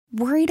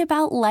Worried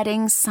about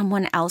letting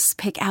someone else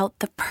pick out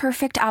the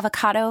perfect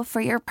avocado for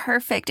your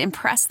perfect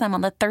impress them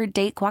on the third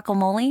date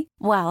guacamole?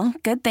 Well,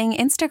 good thing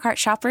Instacart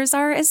shoppers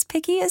are as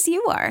picky as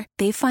you are.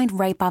 They find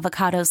ripe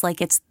avocados like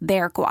it's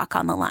their guac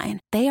on the line.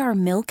 They are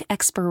milk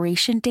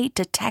expiration date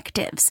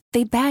detectives.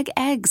 They bag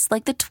eggs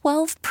like the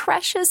 12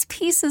 precious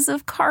pieces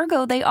of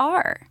cargo they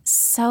are.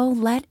 So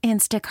let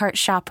Instacart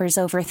shoppers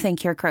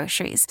overthink your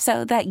groceries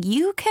so that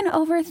you can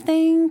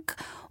overthink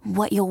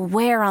what you'll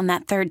wear on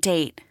that third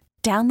date.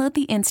 Download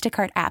the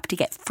Instacart app to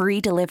get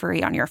free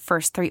delivery on your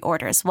first 3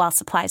 orders while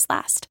supplies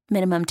last.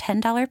 Minimum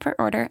 $10 per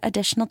order.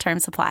 Additional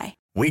terms apply.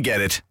 We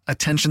get it.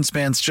 Attention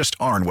spans just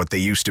aren't what they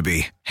used to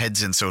be.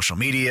 Heads in social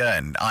media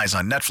and eyes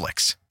on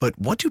Netflix. But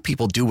what do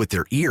people do with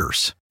their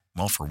ears?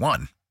 Well, for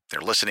one, they're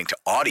listening to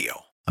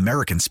audio.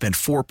 Americans spend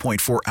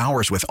 4.4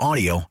 hours with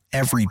audio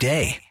every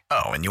day.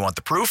 Oh, and you want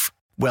the proof?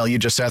 Well, you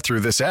just sat through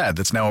this ad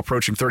that's now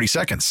approaching 30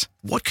 seconds.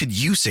 What could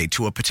you say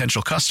to a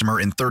potential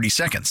customer in 30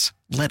 seconds?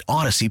 Let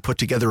Odyssey put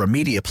together a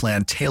media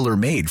plan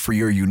tailor-made for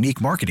your unique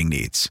marketing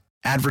needs.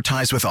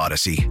 Advertise with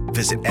Odyssey.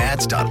 Visit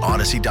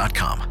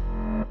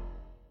ads.odyssey.com.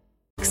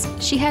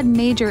 She had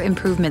major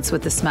improvements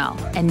with the smell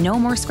and no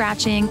more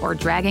scratching or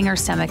dragging her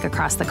stomach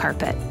across the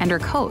carpet. And her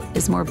coat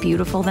is more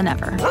beautiful than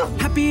ever.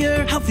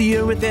 Happier,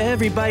 healthier with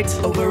every bite.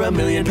 Over 1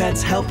 million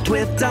pets helped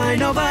with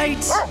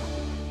Dino-Bite.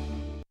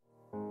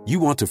 You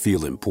want to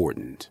feel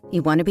important.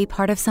 You want to be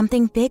part of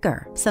something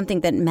bigger, something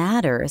that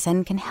matters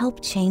and can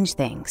help change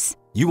things.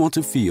 You want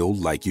to feel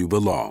like you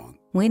belong.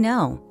 We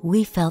know.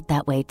 We felt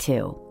that way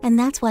too. And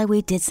that's why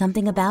we did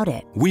something about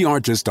it. We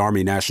aren't just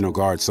Army National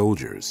Guard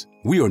soldiers.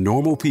 We are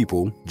normal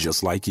people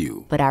just like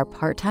you. But our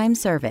part-time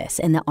service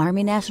in the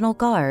Army National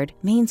Guard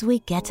means we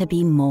get to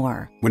be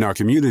more. When our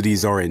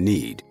communities are in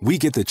need, we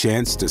get the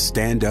chance to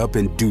stand up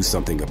and do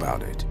something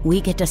about it.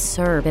 We get to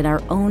serve in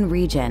our own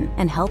region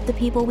and help the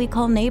people we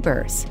call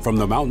neighbors. From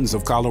the mountains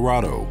of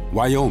Colorado,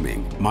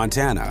 Wyoming,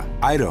 Montana,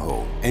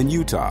 Idaho, and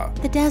Utah.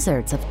 The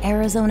deserts of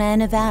Arizona and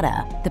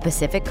Nevada. The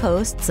Pacific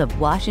coasts of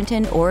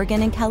Washington,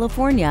 Oregon, and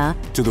California.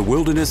 To the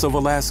wilderness of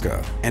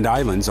Alaska and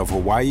islands of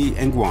Hawaii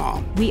and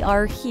Guam. We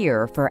are here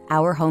for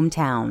our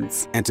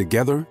hometowns. And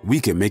together, we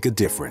can make a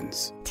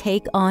difference.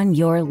 Take on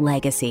your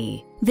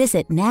legacy.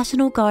 Visit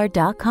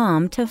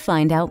NationalGuard.com to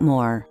find out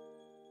more.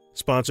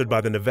 Sponsored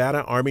by the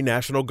Nevada Army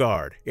National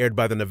Guard. Aired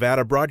by the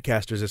Nevada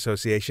Broadcasters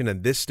Association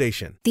and this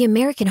station. The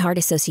American Heart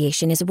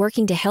Association is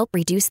working to help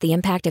reduce the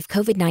impact of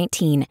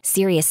COVID-19.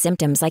 Serious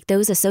symptoms like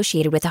those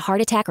associated with a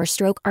heart attack or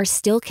stroke are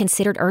still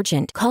considered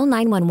urgent. Call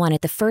 911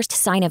 at the first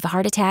sign of a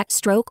heart attack,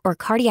 stroke, or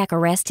cardiac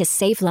arrest to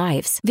save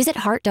lives. Visit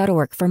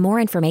heart.org for more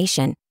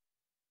information.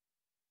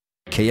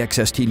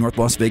 KXST North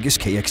Las Vegas,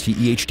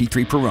 KXTE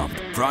HD3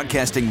 Pahrump.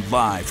 Broadcasting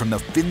live from the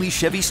Findlay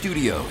Chevy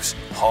Studios,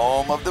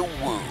 home of the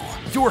Woo.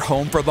 Your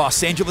home for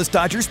Los Angeles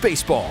Dodgers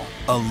baseball.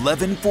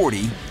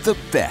 1140 The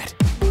Bet.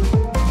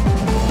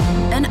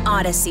 An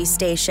Odyssey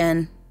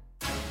station.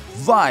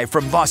 Live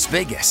from Las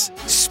Vegas,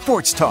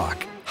 sports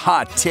talk,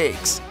 hot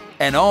takes,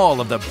 and all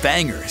of the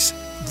bangers.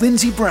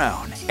 Lindsey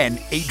Brown and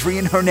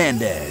Adrian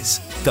Hernandez,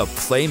 the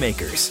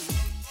Playmakers.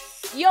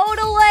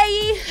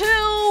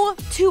 Yodelay-hoo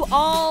to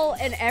all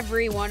and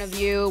every one of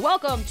you.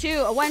 Welcome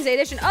to a Wednesday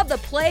edition of the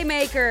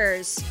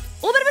Playmakers.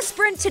 A little bit of a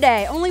sprint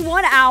today, only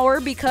 1 hour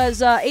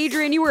because,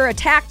 Adrian, you were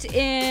attacked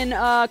in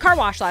a car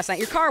wash last night.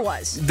 Your car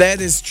was.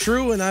 That is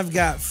true, and I've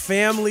got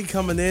family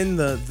coming in.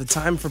 The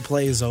time for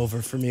play is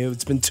over for me.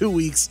 It's been 2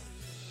 weeks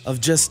of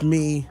just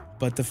me,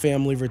 but the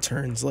family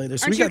returns later.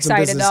 So Aren't we you got some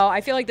excited, business. though?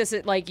 I feel like this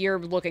is like you're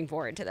looking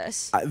forward to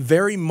this.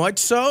 Very much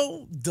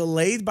so.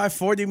 Delayed by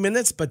 40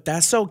 minutes, but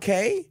that's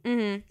okay.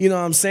 Mm-hmm. You know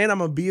what I'm saying? I'm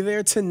going to be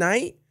there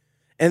tonight.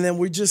 And then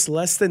we're just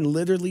less than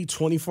literally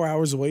 24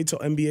 hours away till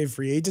NBA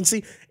free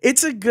agency.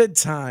 It's a good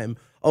time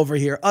over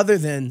here, other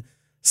than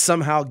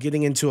somehow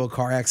getting into a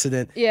car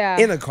accident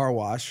in a car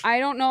wash. I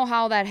don't know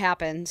how that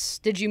happens.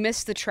 Did you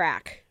miss the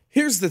track?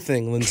 Here's the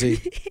thing,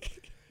 Lindsay.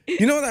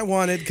 You know what I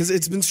wanted? Because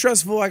it's been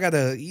stressful. I got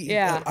to eat.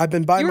 Yeah. I've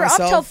been by myself. You were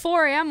myself. up till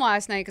 4 a.m.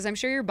 last night because I'm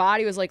sure your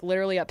body was like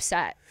literally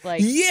upset.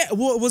 Yeah,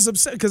 well, it was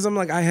upset because I'm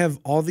like, I have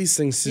all these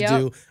things to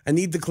do. I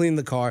need to clean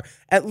the car.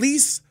 At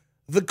least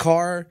the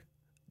car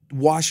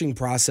washing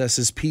process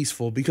is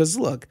peaceful because,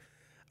 look,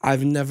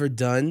 I've never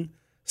done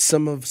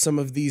some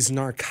of these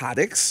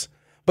narcotics,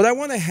 but I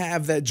want to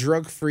have that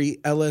drug-free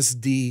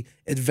LSD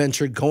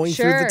adventure going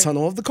through the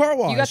tunnel of the car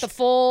wash. You got the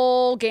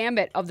full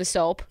gambit of the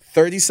soap.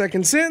 30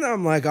 seconds in,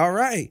 I'm like, all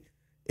right.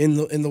 In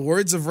the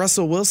words of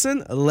Russell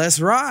Wilson, let's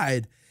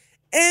ride.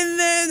 And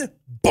then,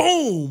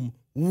 boom!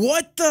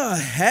 What the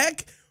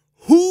heck?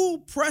 Who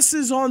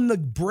presses on the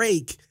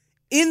brake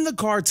in the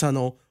car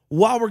tunnel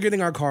while we're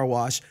getting our car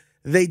washed?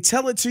 They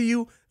tell it to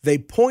you. They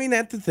point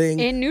at the thing.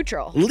 In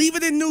neutral. Leave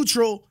it in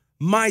neutral.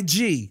 My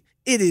G,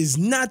 it is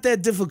not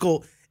that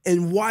difficult.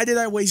 And why did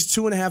I waste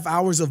 2.5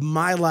 hours of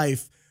my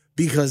life?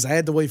 Because I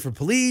had to wait for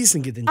police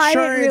and get insurance. I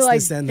didn't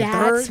realize this, and the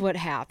that's third. what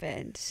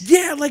happened.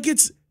 Yeah, like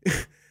it's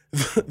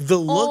the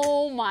look.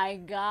 Oh my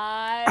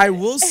God. I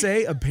will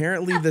say,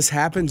 apparently this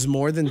happens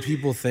more than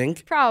people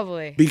think.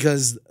 Probably.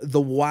 Because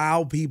the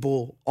WoW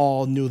people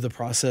all knew the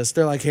process.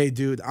 They're like, hey,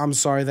 dude, I'm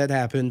sorry that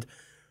happened.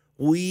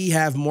 We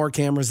have more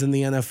cameras than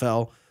the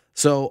NFL.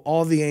 So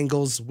all the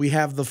angles, we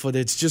have the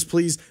footage. Just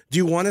please, do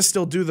you want to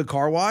still do the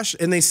car wash?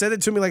 And they said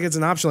it to me like it's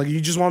an option. Like, you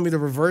just want me to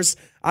reverse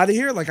out of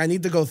here? Like, I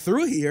need to go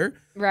through here,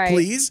 right?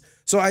 Please.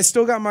 So I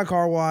still got my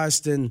car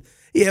washed. And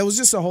yeah, it was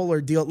just a whole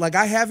ordeal. Like,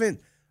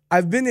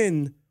 I've been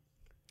in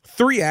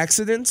 3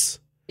 accidents.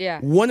 Yeah.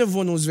 One of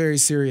them was very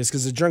serious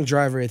because a drunk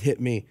driver had hit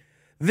me.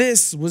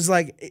 This was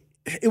like,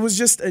 it was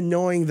just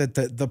annoying that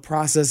the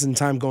process and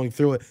time going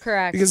through it.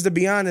 Correct. Because to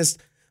be honest,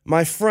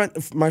 my front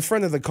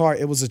of the car,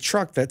 it was a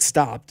truck that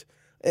stopped.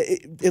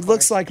 It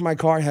looks like my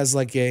car has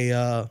like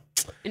an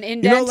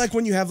indent. You know, like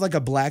when you have like a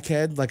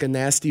blackhead, like a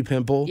nasty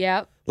pimple.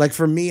 Yep. Like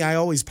for me, I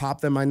always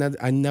pop them. I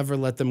never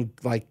let them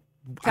like.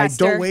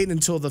 Faster. I don't wait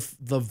until the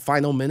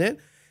final minute.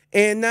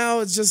 And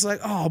now it's just like,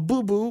 oh,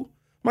 boo boo.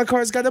 My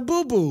car's got a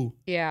boo boo.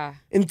 Yeah.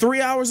 And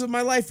 3 hours of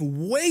my life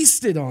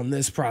wasted on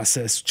this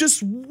process.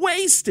 Just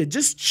wasted.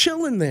 Just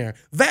chilling there.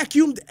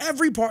 Vacuumed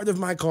every part of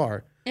my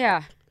car.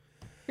 Yeah.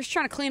 You're just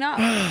trying to clean up.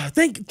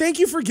 Thank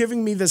you for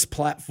giving me this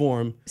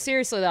platform.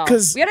 Seriously, though.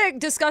 'Cause we got to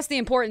discuss the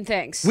important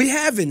things. We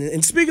haven't.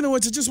 And speaking of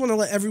which, I just want to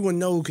let everyone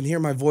know who can hear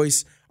my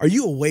voice. Are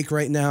you awake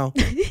right now?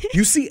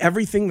 You see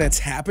everything that's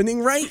happening,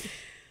 right?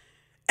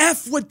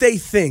 F what they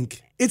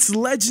think. It's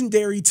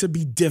legendary to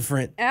be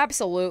different.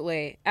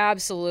 Absolutely.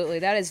 Absolutely.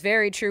 That is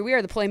very true. We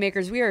are the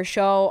Playmakers. We are a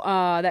show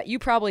that you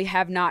probably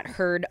have not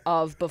heard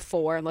of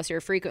before unless you're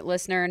a frequent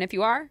listener. And if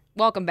you are,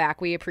 welcome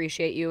back. We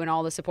appreciate you and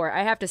all the support.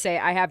 I have to say,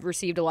 I have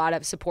received a lot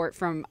of support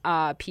from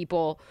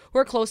people who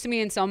are close to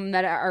me and some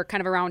that are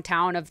kind of around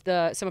town of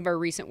some of our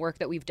recent work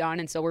that we've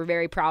done. And so we're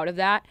very proud of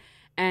that.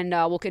 And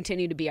we'll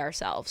continue to be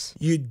ourselves.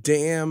 You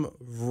damn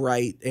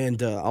right.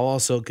 And I'll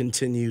also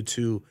continue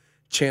to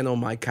channel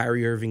my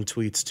Kyrie Irving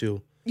tweets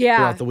too. Yeah.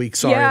 Throughout the week.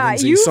 Sorry, yeah,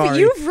 Lindsay. Sorry.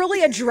 You've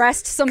really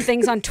addressed some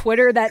things on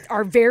Twitter that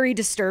are very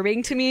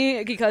disturbing to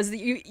me because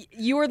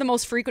you are the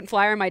most frequent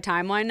flyer in my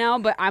timeline now,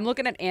 but I'm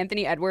looking at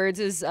Anthony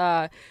Edwards'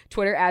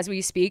 Twitter as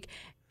we speak,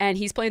 and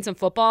he's playing some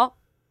football.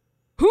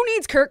 Who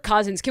needs Kirk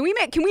Cousins? Can we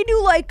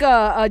do like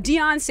a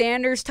Deion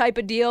Sanders type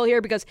of deal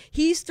here? Because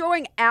he's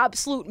throwing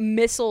absolute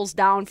missiles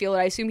downfield.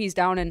 I assume he's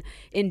down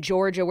in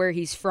Georgia where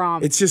he's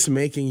from. It's just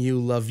making you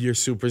love your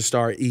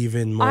superstar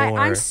even more.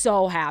 I'm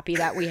so happy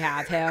that we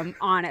have him,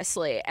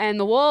 honestly. And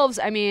the Wolves,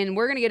 I mean,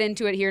 we're going to get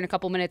into it here in a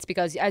couple minutes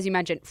because, as you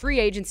mentioned, free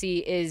agency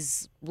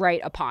is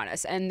right upon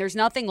us. And there's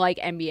nothing like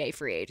NBA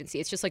free agency.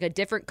 It's just like a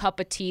different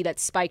cup of tea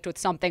that's spiked with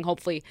something,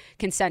 hopefully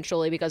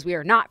consensually, because we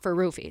are not for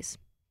roofies.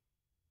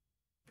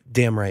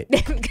 Damn right.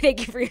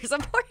 Thank you for your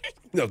support.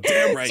 No,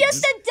 damn right.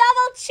 Just a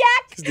double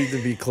check. Just need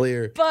to be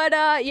clear. But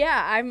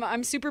yeah,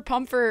 I'm super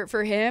pumped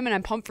for him, and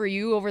I'm pumped for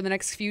you over the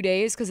next few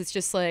days because it's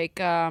just like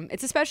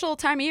it's a special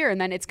time of year, and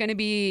then it's going to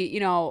be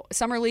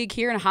summer league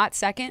here in a hot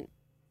second,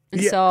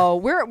 and so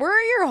we're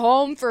your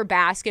home for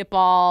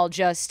basketball,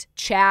 just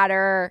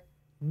chatter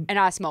and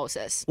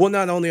osmosis. Well,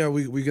 not only are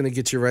we going to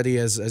get you ready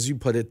as you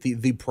put it,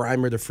 the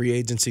primer to free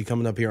agency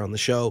coming up here on the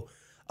show.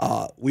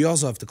 We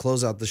also have to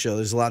close out the show.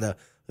 There's a lot of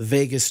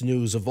Vegas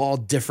news of all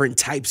different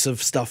types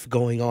of stuff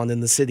going on in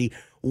the city.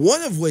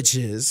 One of which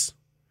is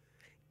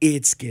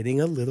it's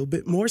getting a little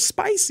bit more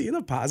spicy in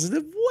a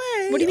positive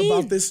way. What do you mean?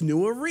 About this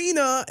new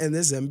arena and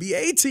this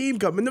NBA team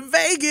coming to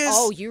Vegas.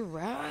 Oh, you're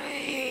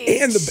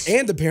right.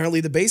 And apparently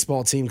the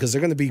baseball team, because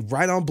they're going to be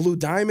right on Blue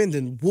Diamond,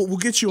 and we'll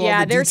get you all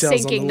the details. Yeah, they're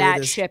sinking on the that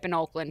latest. ship in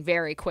Oakland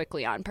very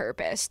quickly on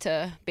purpose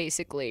to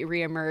basically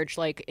reemerge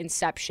like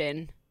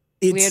Inception.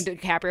 Leonardo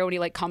DiCaprio when he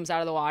like comes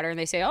out of the water and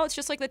they say, oh, it's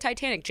just like the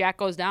Titanic. Jack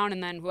goes down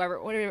and then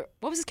what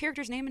was his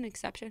character's name in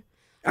Inception?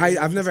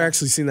 I've never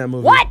actually seen that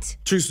movie. What?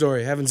 True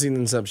story. Haven't seen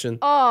Inception.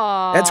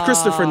 Oh. That's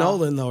Christopher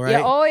Nolan though, right?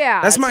 Yeah, oh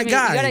yeah. That's my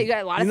guy. You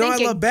got a lot of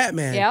thinking. I love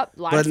Batman. Yep, a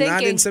lot of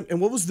thinking.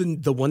 And what was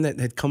the one that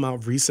had come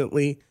out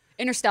recently?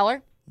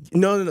 Interstellar?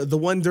 No. The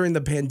one during the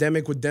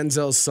pandemic with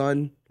Denzel's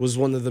son was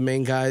one of the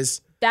main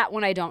guys. That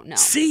one I don't know.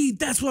 See,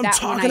 that's what I'm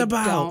talking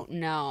about. I don't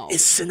know.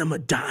 Is cinema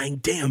dying?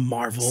 Damn,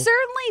 Marvel.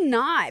 Certainly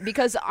not,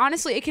 because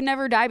honestly, it can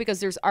never die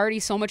because there's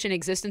already so much in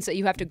existence that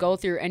you have to go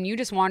through, and you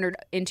just wandered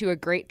into a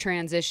great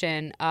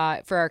transition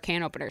for our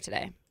can opener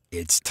today.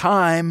 It's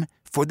time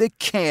for the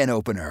can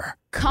opener.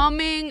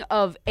 Coming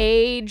of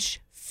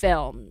age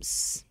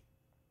films.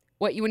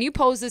 When you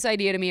posed this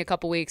idea to me a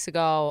couple weeks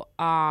ago,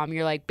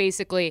 you're like,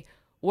 basically,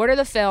 what are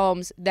the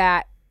films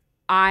that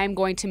I'm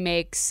going to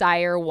make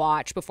Sire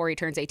watch before he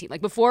turns 18. Like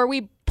before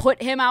we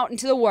put him out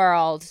into the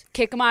world,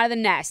 kick him out of the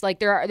nest. Like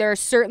there are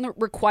certain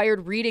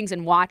required readings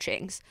and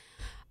watchings.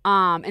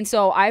 And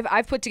so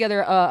I've put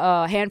together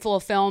a handful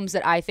of films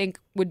that I think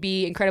would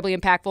be incredibly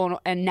impactful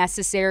and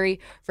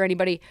necessary for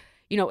anybody,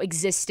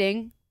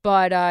 existing.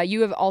 But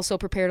you have also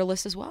prepared a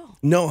list as well.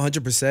 No,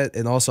 100%.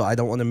 And also, I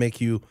don't want to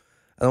make you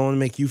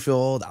feel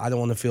old. I don't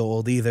want to feel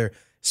old either.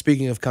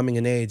 Speaking of coming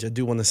in age, I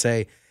do want to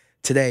say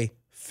today,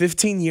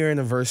 15-year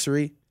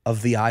anniversary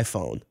of the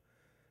iPhone.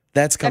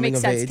 That's coming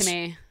of age. That makes sense to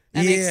me.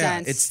 That makes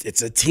sense.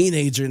 It's a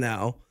teenager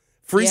now.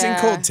 Freezing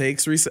cold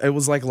takes. It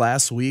was like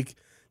last week.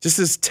 Just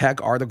this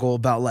tech article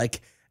about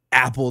like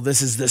Apple.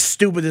 This is the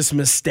stupidest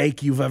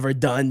mistake you've ever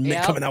done,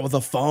 coming out with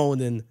a phone,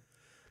 and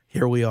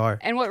here we are.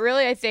 And what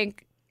really I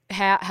think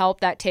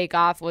helped that take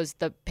off was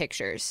the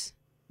pictures.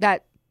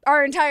 That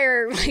our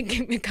entire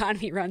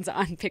economy runs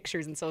on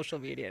pictures and social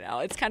media now.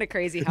 It's kind of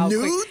crazy how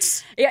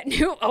nudes.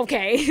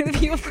 Okay.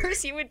 Of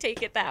course, you would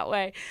take it that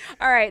way.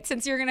 All right,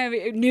 since you're gonna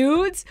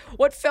nudes,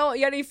 what film?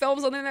 You got any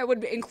films on there that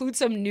would include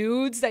some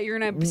nudes that you're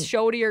gonna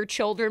show to your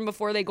children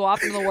before they go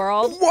off into the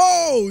world?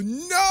 Whoa,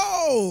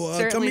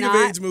 no! Coming not.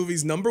 of age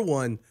movies, number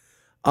one,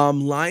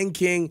 Lion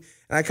King.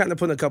 And I kind of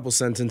put a couple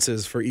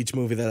sentences for each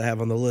movie that I have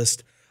on the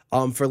list.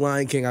 For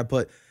Lion King, I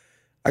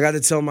got to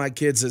tell my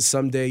kids that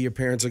someday your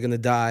parents are gonna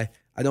die.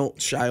 I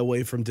don't shy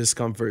away from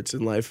discomforts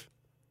in life.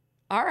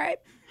 All right.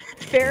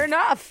 Fair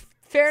enough.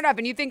 Fair enough.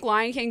 And you think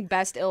Lion King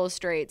best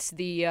illustrates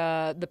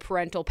the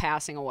parental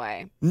passing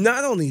away?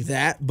 Not only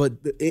that, but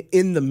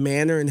in the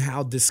manner and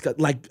how just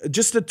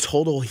a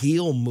total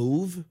heel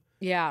move.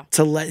 Yeah.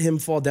 To let him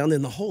fall down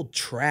in the whole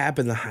trap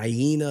and the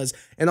hyenas.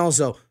 And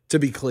also, to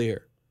be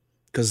clear,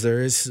 because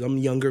there is some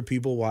younger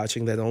people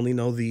watching that only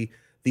know the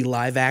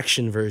live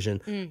action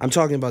version. I'm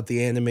talking about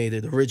the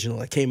animated original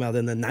that came out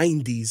in the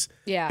 90s.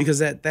 Yeah. Because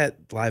that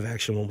live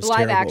action one was terrible.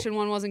 The live terrible. action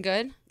one wasn't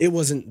good? It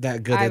wasn't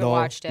that good I at all.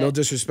 watched it. No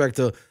disrespect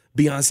to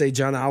Beyonce,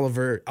 John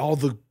Oliver, all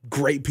the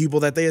great people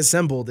that they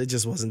assembled. It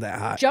just wasn't that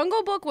hot.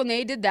 Jungle Book, when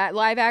they did that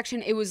live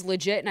action, it was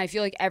legit, and I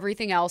feel like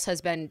everything else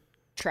has been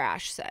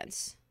trash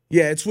since.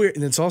 Yeah, it's weird.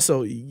 And it's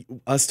also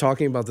us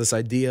talking about this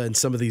idea in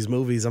some of these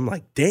movies. I'm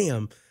like,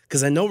 damn.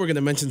 Because I know we're going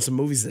to mention some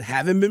movies that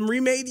haven't been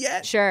remade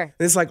yet. Sure. And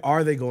it's like,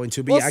 are they going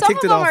to? But well, yeah, I some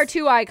kicked of it them off. are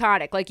too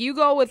iconic. Like, you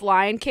go with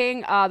Lion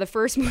King. The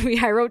first movie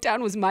I wrote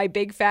down was My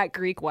Big Fat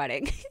Greek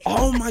Wedding.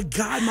 Oh, my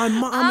God. My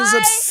mom is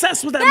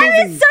obsessed with that movie.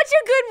 That is such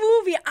a good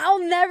movie.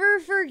 I'll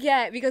never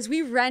forget because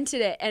we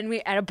rented it and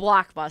we at a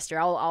Blockbuster.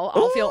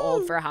 I'll feel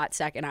old for a hot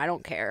second. I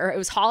don't care. It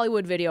was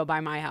Hollywood Video by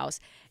my house.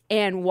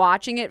 And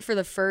watching it for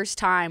the first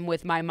time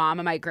with my mom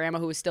and my grandma,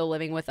 who was still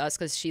living with us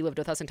because she lived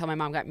with us until my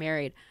mom got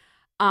married.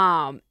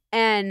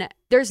 And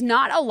there's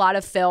not a lot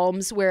of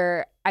films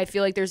where I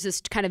feel like there's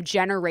this kind of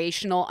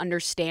generational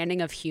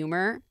understanding of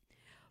humor.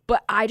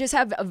 But I just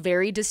have a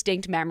very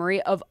distinct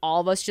memory of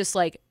all of us just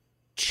like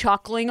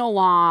chuckling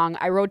along.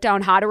 I wrote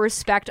down how to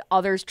respect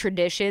others'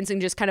 traditions and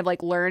just kind of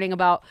like learning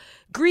about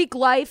Greek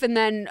life. And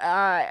then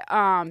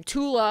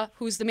Tula,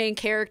 who's the main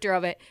character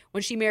of it,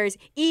 when she marries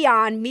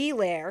Ion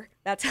Miler,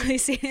 that's how they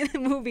say it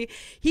in the movie,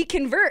 he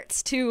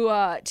converts to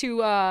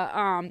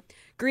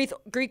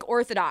Greek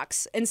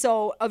Orthodox. And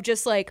so of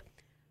just like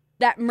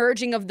that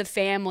merging of the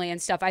family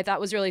and stuff, I thought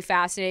was really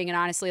fascinating and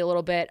honestly a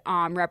little bit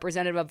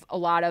representative of a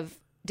lot of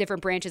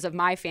different branches of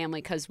my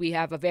family because we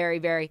have a very,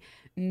 very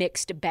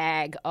mixed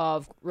bag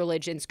of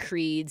religions,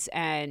 creeds,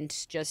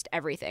 and just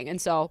everything. And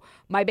so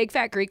My Big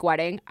Fat Greek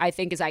Wedding, I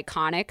think, is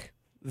iconic.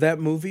 That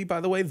movie, by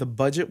the way, the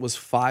budget was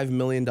 $5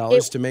 million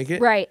to make it.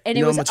 Right. And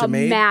you it was a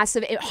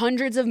massive,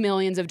 hundreds of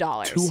millions of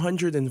dollars.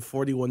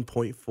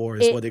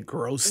 241.4 is what it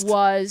grossed.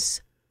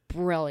 Was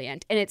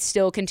brilliant. And it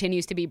still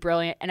continues to be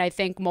brilliant. And I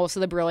think most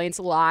of the brilliance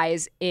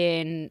lies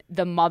in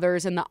the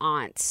mothers and the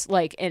aunts,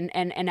 like,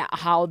 and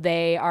how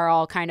they are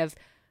all kind of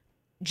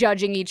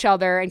judging each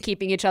other and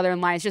keeping each other in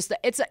line.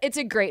 It's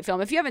a great film.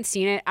 If you haven't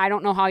seen it, I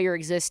don't know how you're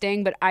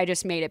existing, but I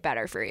just made it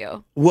better for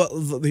you.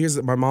 Well,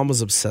 my mom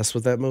was obsessed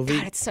with that movie.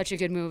 God, it's such a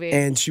good movie.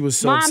 And she was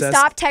so Mom, obsessed.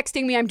 stop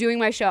texting me. I'm doing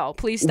my show.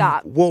 Please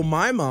stop. Well,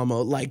 my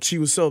mama, like, she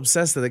was so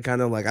obsessed that it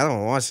kind of like, I don't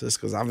want to watch this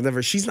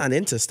because she's not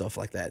into stuff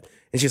like that.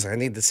 And she's like, I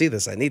need to see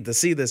this. I need to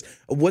see this.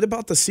 What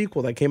about the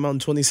sequel that came out in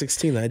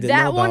 2016 that I didn't know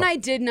about? That one I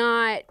did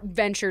not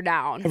venture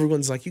down.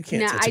 Everyone's like, you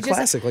can't. It's a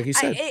classic, like you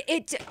said.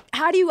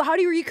 How do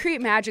you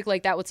recreate magic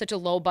like that with such a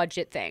low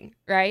budget thing,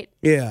 right?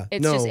 Yeah.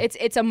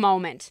 It's a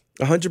moment.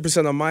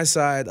 100% on my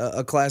side.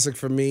 A classic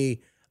for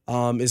me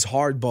is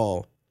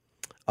Hardball.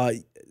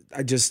 I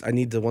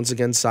need to, once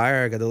again,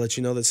 Sire, I got to let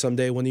you know that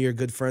someday one of your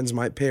good friends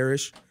might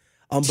perish.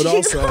 But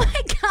also, oh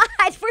my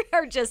God, we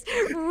are just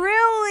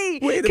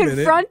really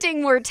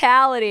confronting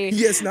mortality.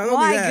 Yes, not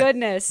only that. My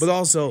goodness. But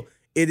also,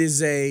 it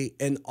is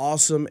an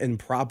awesome and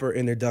proper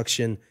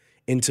introduction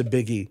into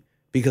Biggie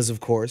because, of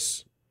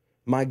course,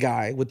 my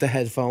guy with the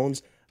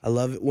headphones. I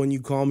love it when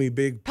you call me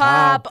Big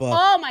Papa.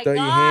 Oh my Throw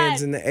God. your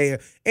hands in the air.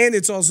 And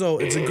it's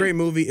a great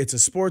movie. It's a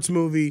sports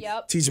movie.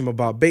 Yep. Teach them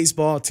about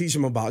baseball. Teach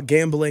them about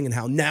gambling and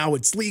how now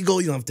it's legal.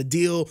 You don't have to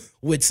deal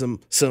with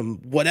some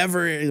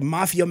whatever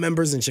mafia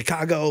members in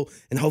Chicago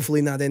and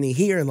hopefully not any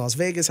here in Las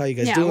Vegas. How you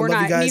guys doing? We're love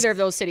not. you guys. Neither of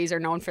those cities are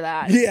known for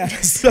that. Yeah.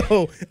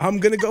 So I'm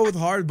gonna go with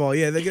Hardball.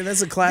 Yeah,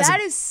 that's a classic.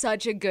 That is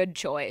such a good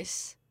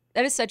choice.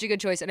 And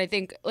I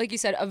think, like you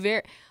said,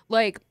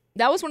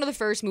 that was one of the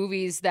first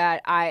movies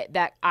that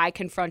I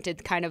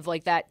confronted, kind of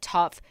like that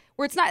tough,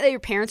 where it's not that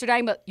your parents are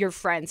dying, but your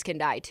friends can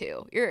die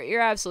too.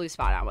 You're absolutely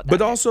spot on with that.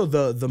 But also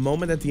the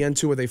moment at the end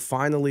too, where they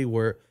finally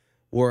were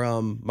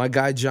where my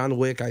guy John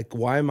Wick,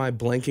 why am I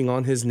blanking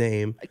on his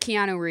name?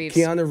 Keanu Reeves.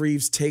 Keanu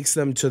Reeves takes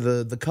them to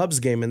the Cubs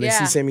game, and they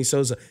see Sammy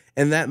Sosa.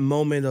 And that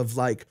moment of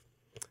like,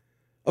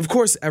 of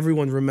course,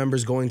 everyone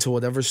remembers going to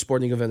whatever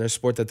sporting event or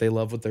sport that they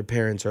love with their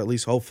parents, or at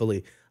least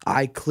hopefully.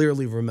 I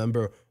clearly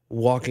remember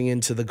walking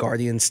into the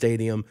Guardian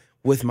Stadium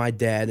with my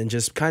dad and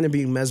just kind of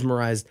being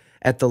mesmerized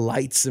at the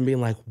lights and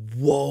being like,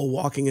 whoa,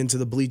 walking into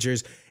the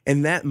bleachers.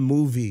 And that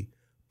movie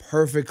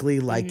perfectly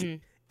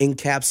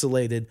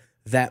encapsulated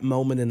that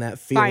moment and that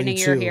feeling Finding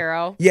too. your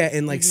hero. Yeah,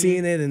 and like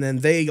seeing it, and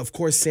then of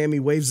course, Sammy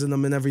waves at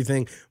them and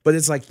everything. But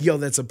it's like, yo,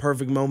 that's a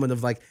perfect moment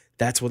of like,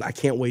 that's what I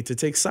can't wait to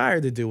take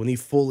Sire to do when he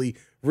fully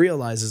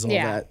realizes all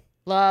that.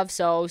 Love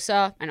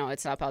Sosa. I know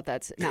it's not about that.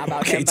 It's not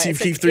about him. But Chief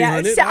it's Keef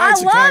 300. Yeah,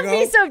 I love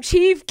me some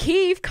Chief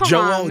Keef. Come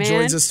on, man.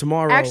 joins us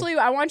tomorrow. Actually,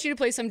 I want you to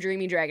play some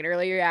Dreamy Dragon.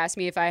 Earlier, you asked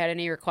me if I had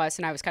any requests,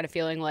 and I was kind of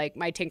feeling like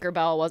my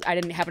Tinkerbell I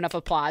didn't have enough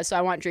applause, so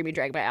I want Dreamy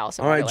Dragon by Alice.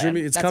 All right,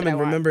 Dreamy, it's coming.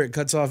 Remember, it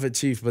cuts off at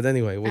Chief, but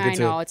anyway, we'll get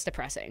to it. I know, it's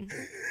depressing.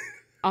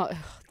 The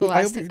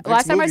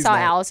last time I saw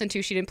Allison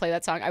too, she didn't play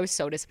that song. I was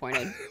so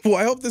disappointed. Well,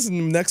 I hope this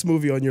next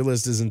movie on your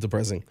list isn't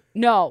depressing.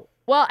 No.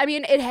 Well, I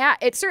mean,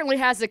 it certainly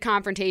has the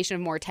confrontation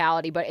of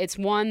mortality, but it's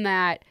one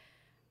that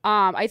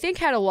I think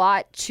had a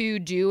lot to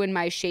do in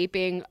my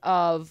shaping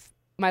of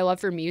my love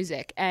for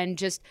music, and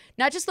just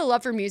not just the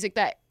love for music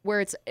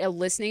where it's a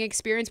listening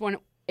experience, when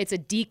it's a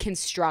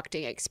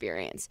deconstructing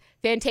experience.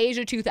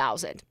 Fantasia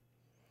 2000.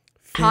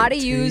 How to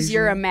use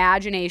your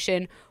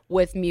imagination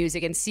with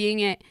music and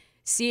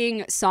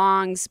seeing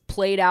songs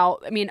played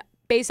out. I mean,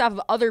 based off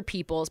of other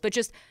people's, but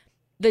just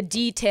the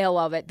detail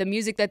of it, the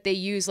music that they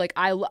use. Like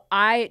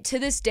I to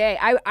this day,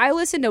 I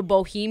listen to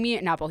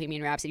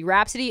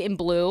Rhapsody in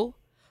Blue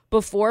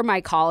before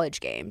my college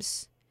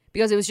games,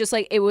 because it was just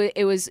like it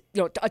was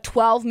a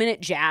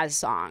 12-minute jazz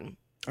song.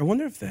 I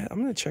wonder if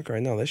I'm going to check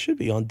right now. That should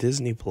be on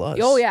Disney Plus.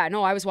 Oh yeah,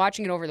 no, I was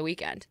watching it over the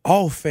weekend.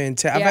 Oh,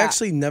 fantastic! Yeah. I've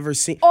actually never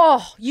seen.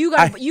 Oh, you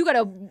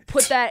gotta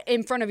put that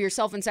in front of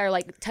yourself and start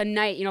like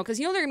tonight, because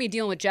they're gonna be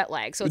dealing with jet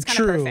lag, so it's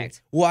kind of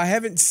perfect. Well, I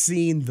haven't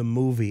seen the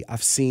movie.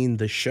 I've seen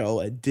the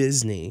show at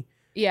Disney.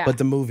 Yeah, but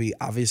the movie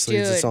obviously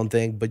is its own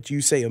thing. But you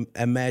say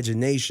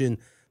imagination.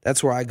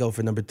 That's where I go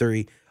for number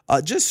 3.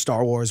 Just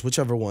Star Wars,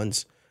 whichever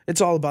ones. It's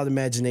all about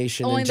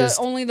imagination.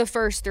 Only the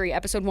first 3,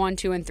 episode 1,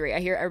 2, and 3. I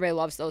hear everybody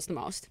loves those the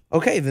most.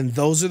 Okay, then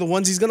those are the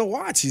ones he's gonna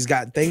watch.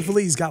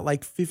 Thankfully, he's got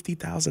like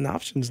 50,000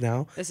 options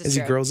now as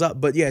he grows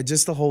up. But yeah,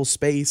 just the whole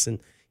space and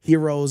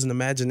heroes and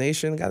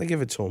imagination. Got to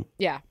give it to him.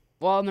 Yeah.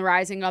 Well, and the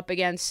rising up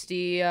against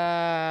the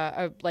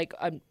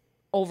an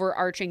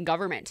overarching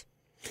government.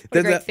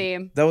 What a great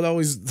theme. That would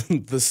always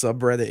the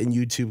subreddit and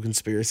YouTube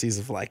conspiracies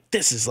of like,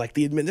 this is like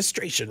the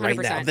administration right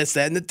 100%. now. This,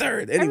 that, and the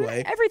third.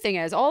 Anyway. Everything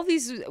is. All of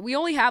these, we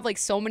only have like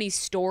so many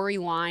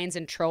storylines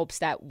and tropes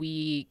that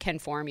we can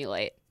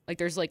formulate. Like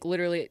there's like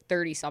literally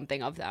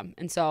 30-something of them.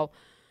 And so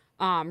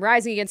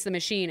Rising Against the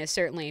Machine is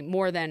certainly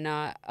more than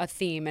a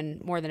theme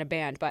and more than a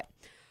band. But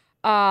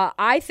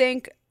I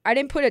think I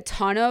didn't put a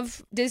ton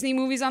of Disney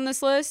movies on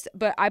this list,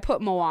 but I put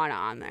Moana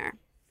on there.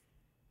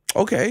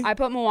 Okay. I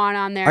put Moana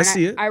on there. I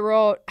see it. I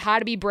wrote how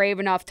to be brave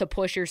enough to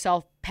push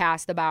yourself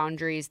past the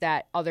boundaries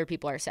that other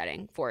people are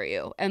setting for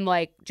you. And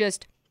like,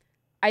 just,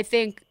 I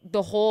think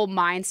the whole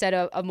mindset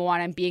of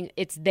Moana being,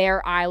 it's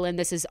their island.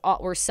 This is,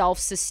 we're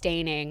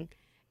self-sustaining,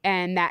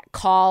 and that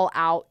call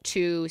out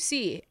to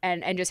sea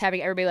and just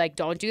having everybody like,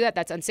 don't do that.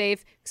 That's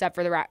unsafe. Except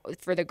for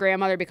the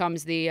grandmother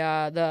becomes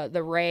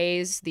the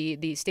rays,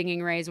 the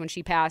stinging rays when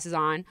she passes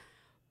on.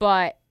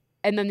 But,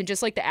 and then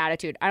just like the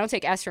attitude. I don't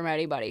take S from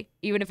anybody,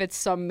 even if it's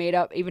some made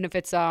up, even if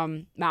it's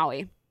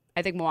Maui.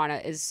 I think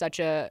Moana is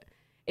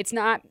it's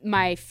not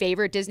my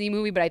favorite Disney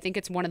movie, but I think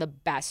it's one of the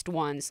best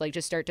ones, like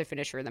just start to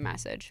finish for the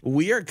message.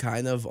 We are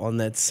kind of on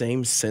that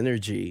same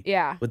synergy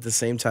with the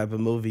same type of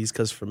movies,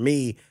 because for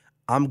me,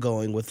 I'm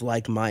going with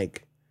Like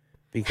Mike.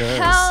 Because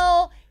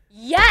hell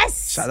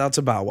yes! Shout out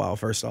to Bow Wow,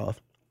 first off.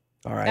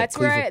 All right, that's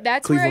where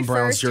I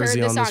first heard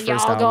this song.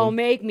 Y'all don't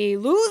make me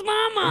lose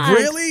my mind.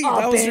 Really?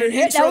 That was your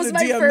intro to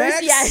DMX?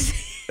 First,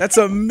 yes. That's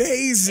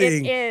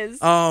amazing. It is.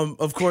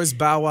 Of course,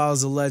 Bow Wow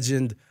is a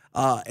legend.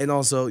 And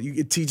also,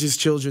 it teaches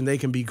children they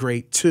can be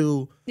great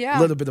too. Yeah. A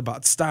little bit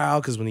about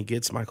style, because when he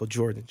gets Michael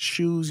Jordan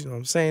shoes, you know what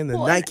I'm saying? The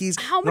Nikes.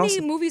 How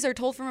many movies are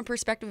told from a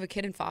perspective of a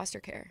kid in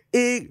foster care?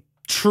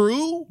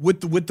 True, with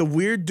the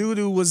weird dude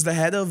who was the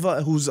head of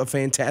who's a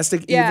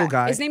fantastic evil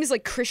guy. His name is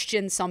like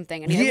Christian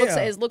something, and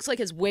it looks like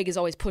his wig is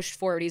always pushed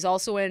forward. He's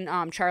also in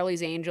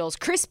Charlie's Angels.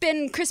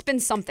 Crispin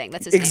something.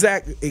 That's his name.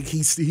 Exactly.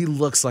 He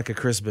looks like a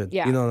Crispin.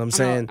 Yeah, you know what I'm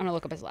saying. I'm gonna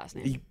look up his last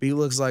name. He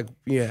looks like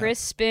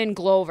Crispin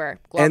Glover.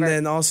 And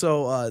then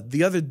also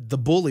the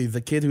bully,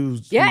 the kid who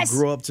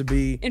grew up to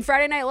be in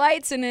Friday Night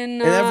Lights and in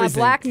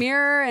Black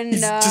Mirror, and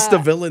he's just a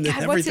villain in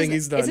everything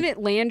he's done. Isn't it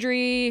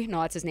Landry?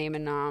 No, that's his name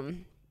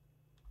in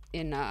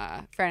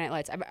Friday Night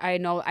Lights. I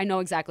know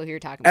exactly who you're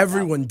talking about.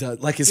 Everyone does.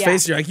 Like his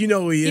face, you're like, you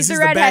know who he is. He's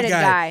the bad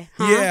guy.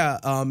 Huh?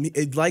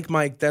 Yeah. Like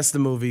Mike, that's the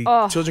movie.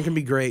 Oh. Children can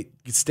be great.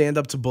 You stand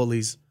up to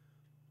bullies.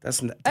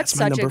 That's my such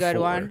number a good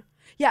 4. one.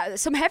 Yeah,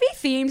 some heavy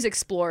themes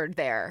explored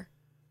there.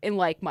 in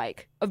like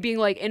Mike, of being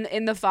like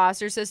in the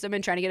foster system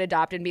and trying to get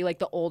adopted and be like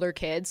the older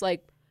kids.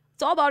 Like,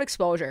 it's all about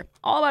exposure.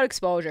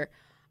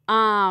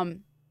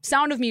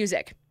 Sound of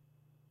Music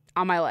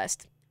on my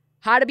list.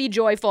 How to be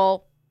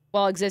joyful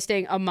while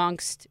existing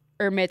amidst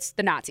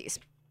the Nazis.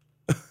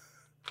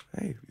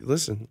 Hey,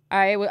 listen.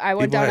 I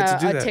went down a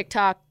that.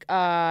 TikTok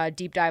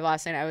deep dive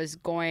last night. I was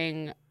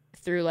going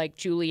through like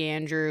Julie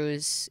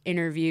Andrews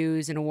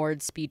interviews and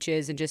award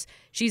speeches, and just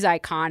she's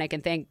iconic,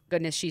 and thank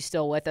goodness she's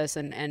still with us.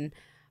 And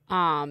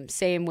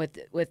same with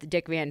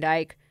Dick Van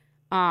Dyke.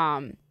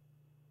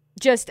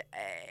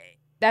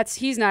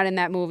 He's not in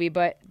that movie,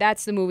 but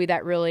that's the movie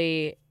that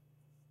really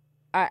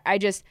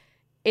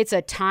it's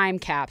a time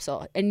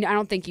capsule, and I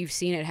don't think you've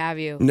seen it, have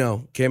you?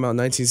 No, came out in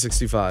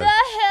 1965. The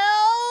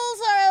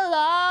hills are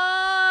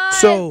alive.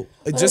 So,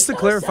 just to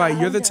clarify,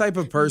 you're the type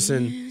of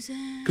person,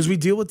 because we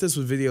deal with this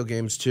with video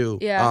games too,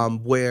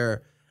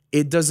 where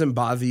it doesn't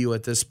bother you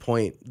at this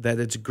point that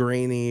it's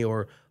grainy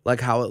or like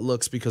how it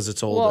looks because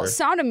it's older. Well,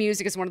 Sound of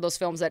Music is one of those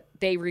films that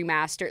they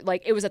remastered.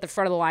 Like, it was at the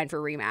front of the line for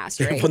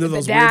remastering. One of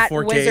those that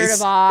weird 4Ks. Wizard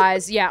of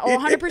Oz. Yeah,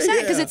 100%.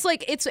 Because it's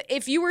like,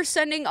 if you were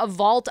sending a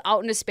vault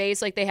out into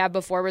space like they have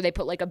before, where they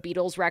put like a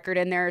Beatles record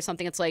in there or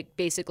something, it's like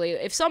basically,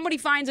 if somebody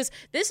finds us,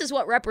 this is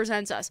what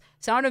represents us.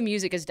 Sound of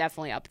Music is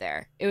definitely up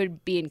there. It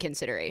would be in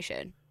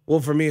consideration. Well,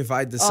 for me, if I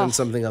had to send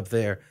something up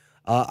there,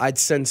 I'd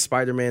send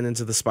Spider-Man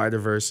Into the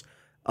Spider-Verse.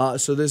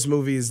 So this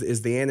movie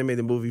is the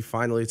animated movie.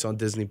 Finally, it's on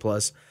Disney+.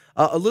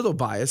 A little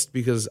biased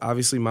because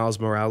obviously Miles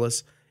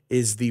Morales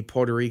is the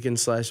Puerto Rican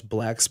 /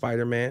 Black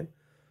Spider-Man.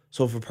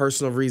 So for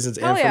personal reasons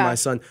and for my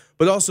son.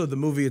 But also the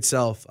movie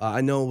itself,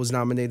 I know it was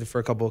nominated for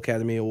a couple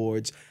Academy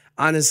Awards.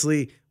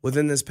 Honestly,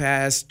 within this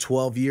past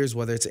 12 years,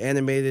 whether it's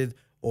animated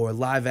or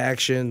live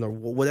action or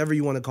whatever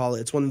you want to call it,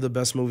 it's one of the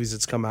best movies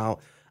that's come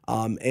out.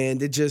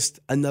 And it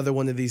just another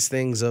one of these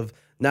things of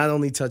not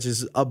only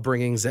touches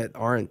upbringings that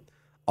aren't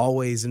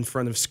always in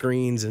front of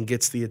screens and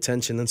gets the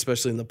attention,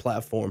 especially in the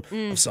platform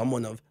of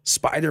someone of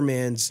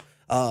Spider-Man's,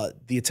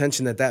 the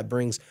attention that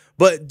brings,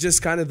 but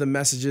just kind of the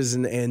messages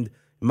and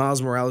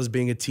Miles Morales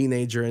being a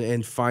teenager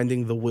and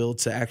finding the will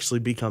to actually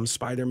become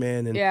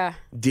Spider-Man and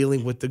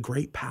dealing with the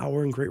great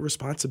power and great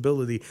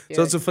responsibility. Dude.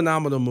 So it's a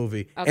phenomenal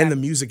movie. Okay. And the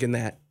music in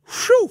that.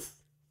 Whew.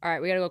 All right,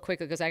 we got to go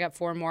quickly because I got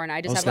 4 more, and I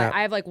just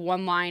have like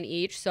one line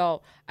each.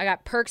 So I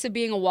got Perks of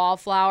Being a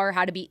Wallflower,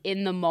 How to Be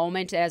in the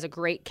Moment. It has a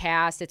great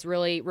cast. It's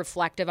really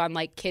reflective on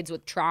like kids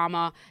with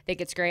trauma. I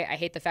think it's great. I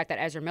hate the fact that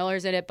Ezra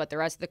Miller's in it, but the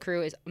rest of the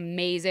crew is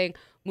amazing.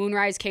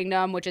 Moonrise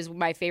Kingdom, which is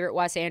my favorite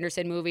Wes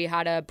Anderson movie,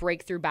 How to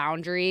Break Through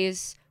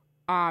Boundaries.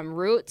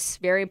 Roots,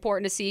 very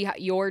important to see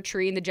your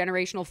tree in the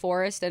generational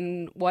forest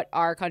and what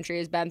our country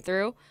has been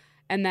through.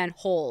 And then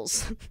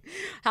Holes,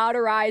 How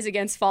to Rise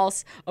Against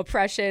False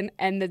Oppression.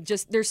 And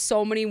there's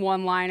so many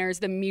one-liners.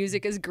 The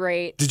music is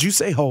great. Did you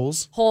say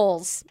Holes?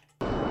 Holes.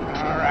 All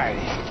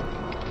righty.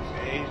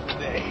 Today's the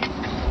day.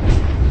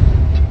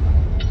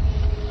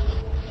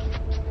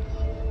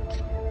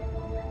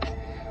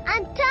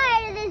 I'm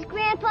tired of this,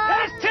 Grandpa.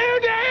 That's too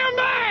damn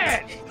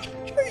bad!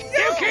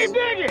 You keep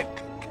digging!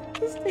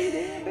 That's too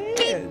damn bad.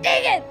 Keep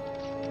digging!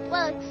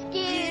 Well,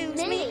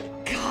 excuse me.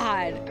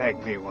 God.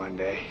 Take me one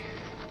day.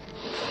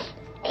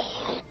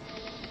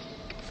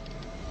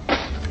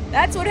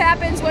 That's what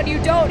happens when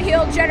you don't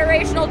heal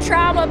generational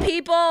trauma,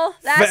 people.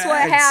 That's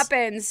what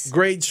happens.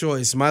 Great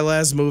choice. My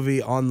last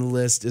movie on the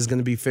list is going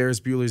to be Ferris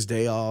Bueller's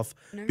Day Off.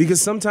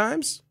 Because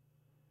sometimes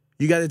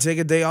you got to take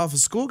a day off of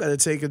school, got to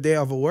take a day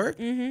off of work.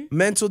 Mm-hmm.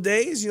 Mental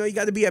days, you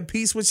got to be at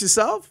peace with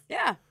yourself.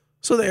 Yeah.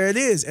 So there it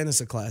is, and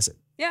it's a classic.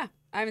 Yeah,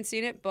 I haven't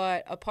seen it,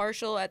 but a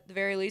partial at the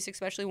very least,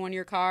 especially when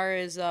your car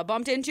is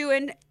bumped into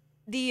in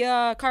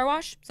the car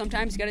wash.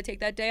 Sometimes you got to take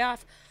that day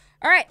off.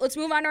 All right, let's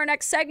move on to our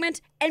next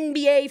segment,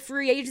 NBA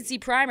Free Agency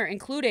Primer,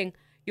 including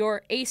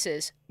your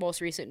Aces'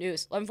 most recent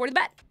news. 11:40 The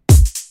Bet.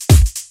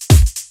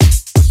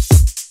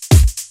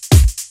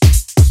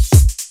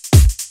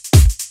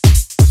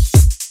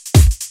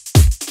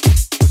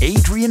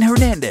 Adrian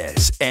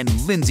Hernandez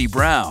and Lindsey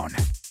Brown,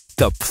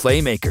 the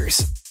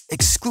Playmakers,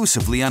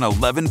 exclusively on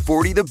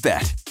 11:40 The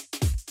Bet.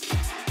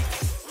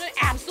 An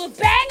absolute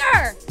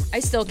banger! I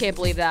still can't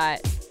believe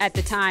that. At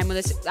the time when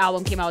this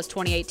album came out, it was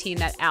 2018,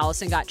 that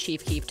Allison got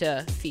Chief Keef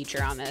to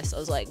feature on this. I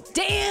was like,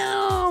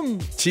 damn!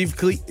 Chief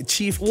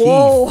Keef.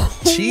 Whoa.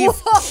 Chief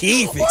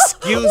Keef,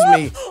 excuse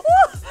me.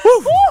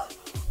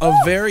 A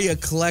very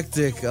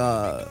eclectic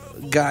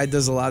guy,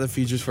 does a lot of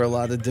features for a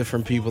lot of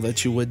different people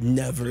that you would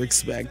never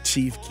expect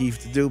Chief Keef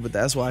to do, but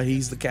that's why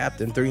he's the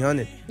captain,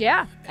 300.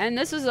 Yeah, and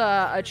this is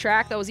a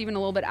track that was even a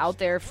little bit out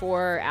there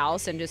for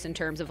Allison, just in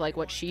terms of like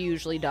what she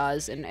usually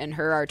does and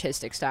her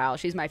artistic style.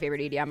 She's my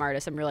favorite EDM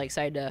artist. I'm really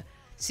excited to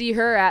see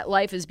her at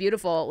Life is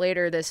Beautiful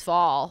later this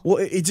fall. Well,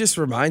 it just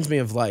reminds me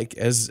of like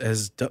as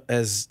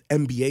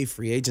NBA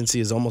free agency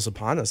is almost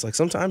upon us. Like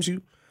sometimes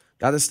you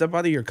got to step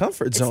out of your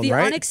comfort zone, the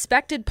right?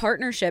 Unexpected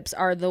partnerships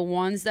are the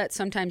ones that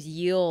sometimes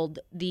yield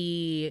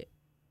the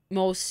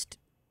most,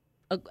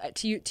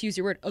 to use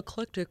your word,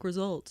 eclectic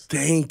results.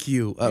 Thank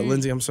you.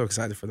 Lindsay, I'm so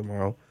excited for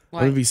tomorrow. Why?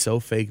 I'm going to be so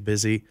fake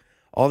busy.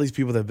 all these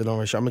people that have been on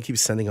our show, I'm going to keep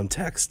sending them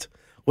text.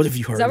 What have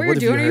you heard? Is that what you're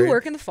doing? Are you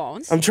working the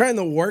phones? I'm trying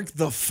to work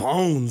the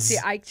phones. See,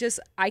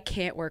 I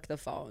can't work the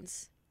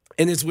phones.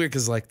 And it's weird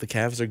because like the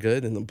Cavs are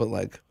good, but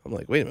like I'm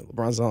like, wait a minute,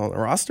 LeBron's not on the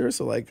roster,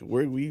 so like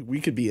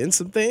we could be in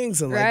some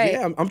things, and like right.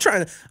 yeah, I'm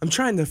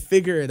trying to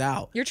figure it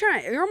out.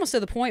 You're almost to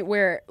the point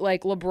where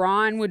like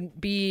LeBron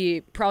would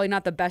be probably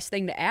not the best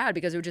thing to add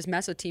because it would just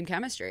mess with team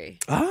chemistry.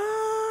 I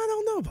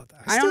don't know about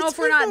that. I don't know if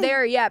we're not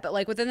there yet, but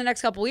like within the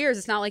next couple of years,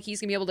 it's not like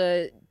he's gonna be able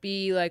to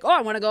be like, oh,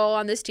 I want to go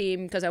on this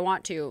team because I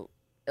want to.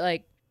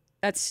 Like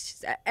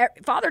that's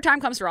father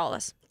time comes for all of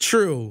us.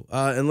 True,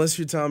 unless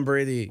you're Tom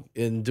Brady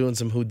and doing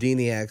some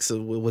Houdini acts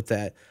with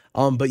that.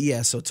 But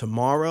yeah, so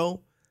tomorrow,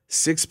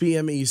 6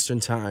 p.m. Eastern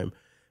time,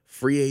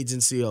 free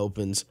agency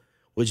opens,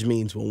 which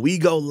means when we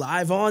go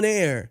live on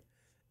air,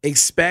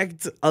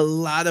 expect a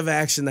lot of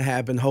action to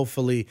happen,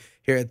 hopefully,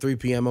 here at 3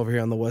 p.m. over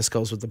here on the West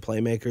Coast with the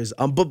Playmakers.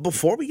 But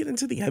before we get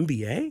into the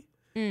NBA,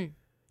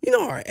 you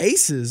know, our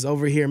aces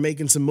over here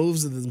making some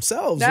moves of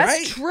themselves, right?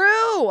 That's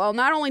true. Well,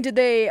 not only did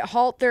they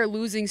halt their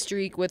losing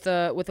streak with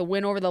a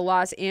win over the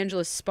Los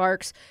Angeles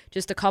Sparks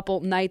just a couple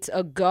nights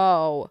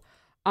ago,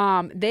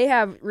 they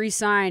have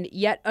re-signed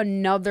yet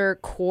another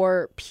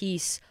core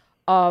piece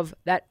of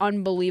that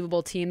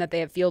unbelievable team that they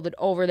have fielded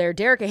over there.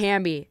 Dearica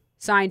Hamby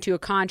signed to a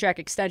contract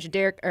extension.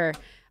 Dearica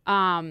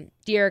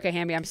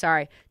Hamby, I'm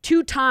sorry.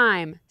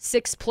 2-time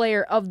Sixth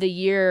Player of the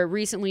Year,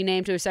 recently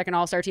named to a second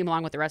All-Star team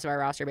along with the rest of our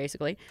roster,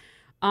 basically.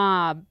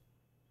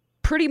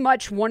 Pretty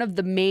much one of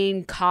the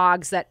main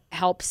cogs that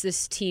helps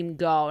this team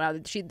go. Now,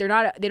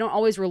 they don't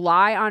always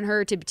rely on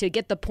her to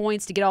get the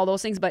points, to get all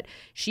those things, but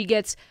she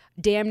gets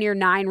damn near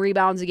 9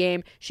 rebounds a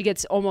game. She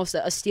gets almost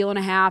a steal and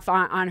a half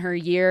on her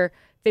year,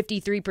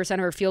 53% of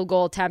her field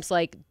goal attempts.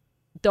 Like,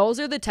 those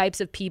are the types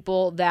of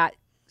people that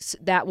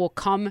will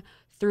come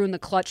through in the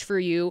clutch for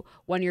you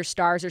when your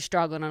stars are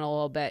struggling a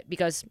little bit,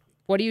 because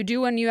what do you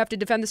do when you have to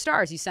defend the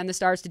stars? You send the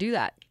stars to do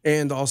that.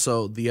 And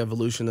also the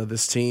evolution of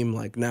this team,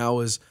 like now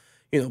is,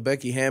 you know,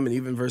 Becky Hammon,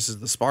 even versus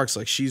the Sparks,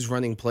 like she's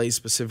running plays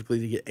specifically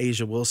to get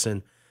A'ja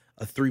Wilson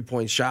a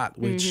 3-point shot,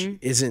 which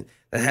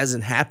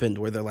hasn't happened,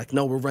 where they're like,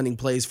 no, we're running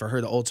plays for her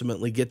to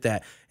ultimately get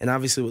that. And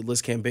obviously with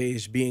Liz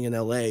Cambage being in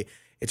LA,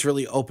 it's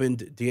really opened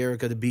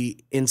Dearica to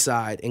be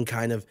inside and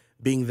kind of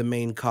being the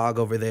main cog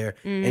over there.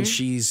 And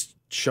she's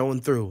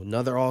showing through.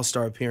 Another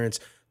All-Star appearance,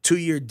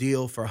 2-year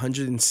deal for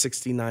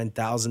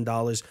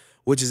 $169,000,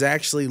 which is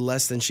actually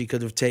less than she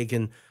could have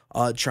taken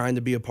trying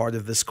to be a part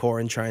of this core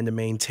and trying to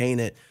maintain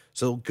it.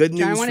 So good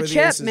news for the want a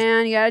chip,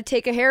 man. You got to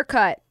take a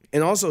haircut.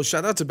 And also,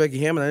 shout out to Becky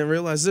Hammon. I didn't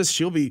realize this.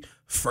 She'll be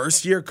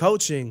first-year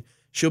coaching.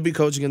 She'll be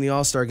coaching in the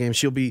All-Star game.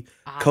 She'll be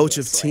coach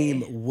of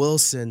Team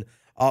Wilson.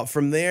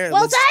 From there,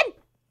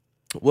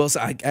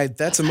 Wilson.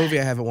 That's a movie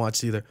I haven't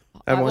watched either.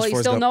 I haven't watched you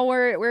Forrest still Gump. know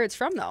where it's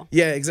from, though.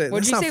 Yeah, exactly.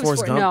 What did you say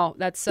Forrest Gump. No,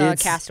 that's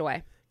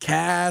Castaway.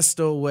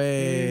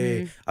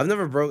 Castaway. I've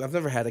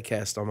never had a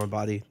cast on my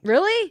body.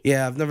 Really?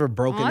 Yeah, I've never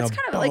broken that's a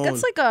kind of bone. like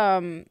that's like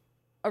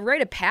a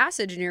rite of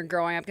passage when you're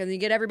growing up, because you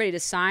get everybody to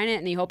sign it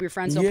and you hope your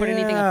friends don't put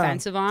anything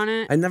offensive on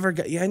it. I never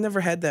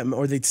had that,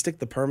 or they'd stick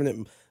the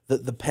permanent.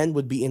 The pen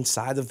would be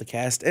inside of the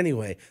cast.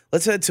 Anyway,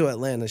 let's head to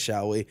Atlanta,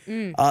 shall we?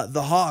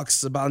 The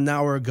Hawks, about an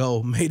hour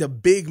ago, made a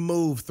big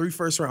move. 3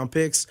 first-round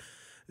picks.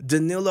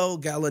 Danilo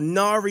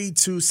Gallinari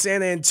to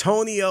San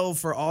Antonio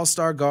for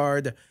All-Star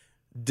guard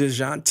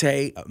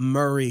DeJounte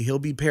Murray. He'll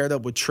be paired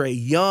up with Trae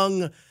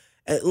Young.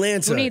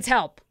 Atlanta, who needs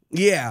help.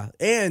 Yeah,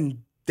 and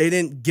they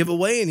didn't give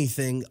away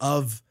anything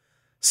of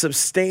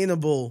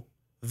sustainable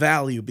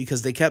value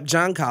because they kept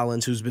John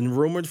Collins, who's been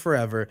rumored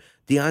forever.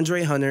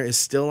 DeAndre Hunter is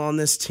still on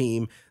this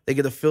team. They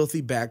get a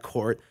filthy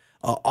backcourt.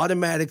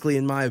 Automatically,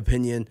 in my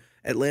opinion,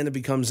 Atlanta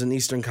becomes an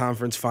Eastern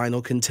Conference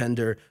final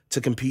contender to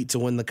compete to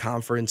win the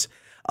conference.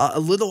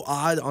 A little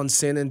odd on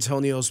San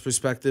Antonio's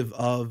perspective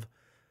of,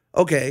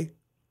 okay,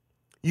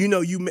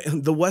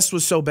 the West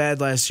was so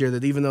bad last year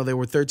that even though they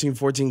were 13,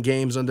 14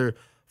 games under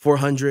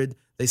 400,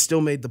 they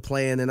still made the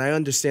play-in. And I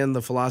understand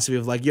the philosophy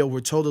of like, yo, we're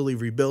totally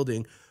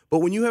rebuilding. But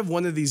when you have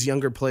one of these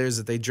younger players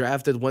that they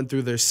drafted, went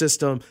through their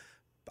system,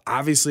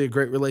 obviously a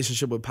great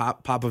relationship with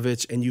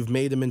Popovich, and you've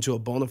made him into a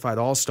bona fide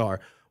all-star,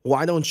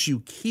 why don't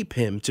you keep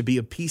him to be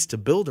a piece to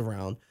build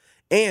around?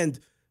 And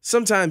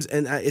sometimes,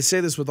 and I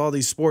say this with all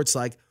these sports,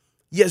 like,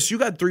 yes, you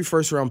got 3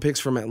 first-round picks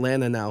from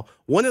Atlanta now.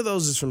 One of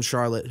those is from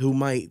Charlotte, who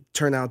might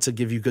turn out to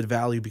give you good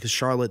value because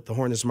Charlotte, the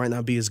Hornets, might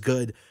not be as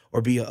good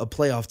or be a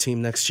playoff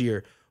team next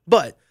year.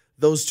 But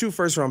those 2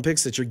 first-round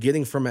picks that you're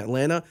getting from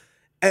Atlanta,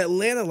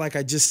 like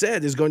I just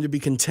said, is going to be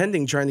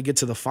contending, trying to get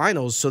to the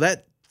finals. So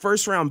that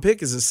first-round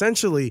pick is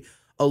essentially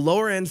a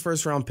lower-end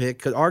first-round pick,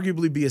 could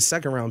arguably be a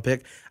second-round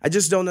pick. I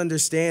just don't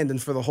understand. And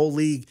for the whole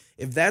league,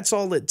 if that's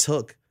all it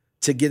took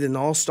to get an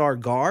all-star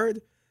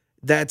guard,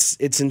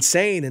 it's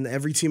insane, and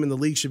every team in the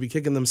league should be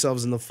kicking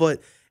themselves in the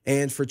foot.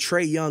 And for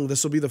Trae Young,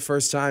 this will be the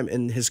first time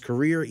in his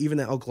career, even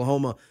at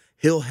Oklahoma,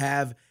 he'll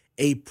have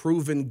a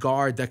proven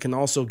guard that can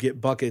also get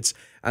buckets.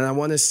 And I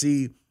want to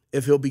see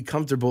if he'll be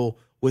comfortable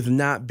with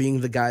not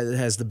being the guy that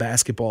has the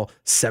basketball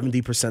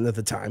 70% of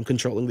the time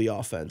controlling the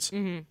offense.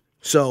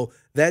 So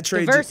that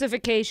trade...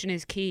 Diversification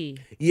is key.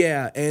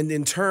 Yeah, and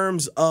in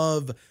terms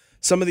of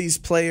some of these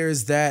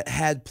players that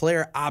had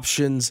player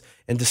options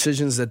and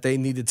decisions that they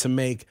needed to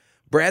make,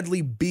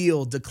 Bradley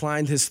Beal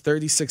declined his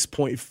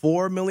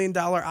 $36.4 million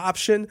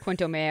option.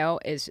 Quinto Mayo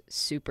is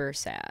super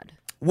sad.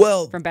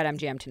 Well, from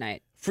BetMGM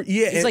tonight.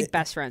 He's like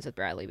best friends with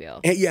Bradley Beal.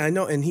 Yeah, I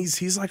know, and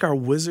he's like our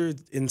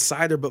Wizard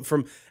insider. But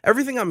from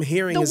everything I'm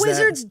hearing, the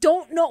Wizards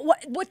don't know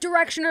what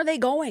direction are they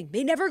going.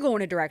 They never go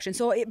in a direction.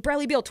 So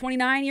Bradley Beal,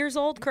 29 years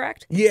old,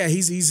 correct? Yeah,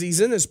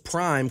 he's in his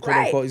prime, quote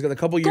unquote. He's got a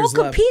couple years left.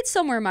 Go compete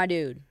somewhere, my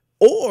dude.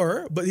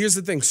 But here's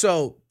the thing.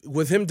 So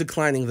with him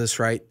declining this,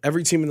 right?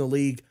 Every team in the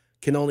league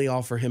can only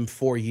offer him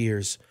 4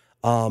 years.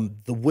 The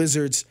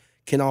Wizards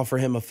can offer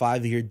him a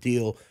 5-year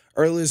deal.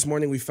 Early this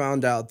morning, we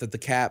found out that the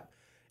cap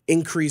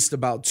increased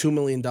about $2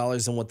 million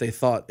than what they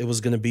thought it was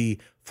going to be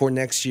for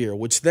next year,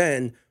 which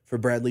then for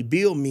Bradley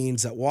Beal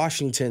means that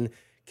Washington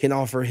can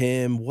offer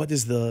him,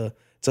 it's a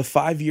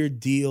 5-year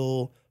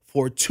deal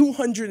for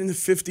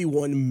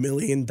 $251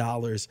 million.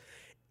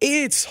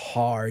 It's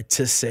hard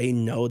to say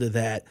no to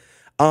that.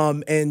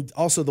 And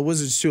also the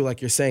Wizards too,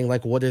 like you're saying,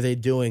 like what are they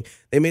doing?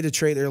 They made a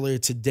trade earlier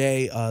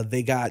today.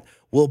 They got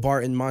Will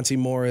Barton, Monty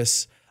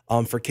Morris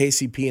for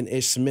KCP and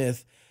Ish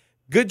Smith.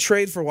 Good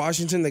trade for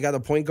Washington. They got a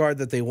point guard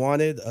that they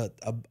wanted,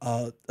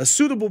 a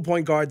suitable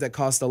point guard that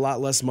cost a lot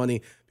less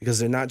money because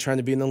they're not trying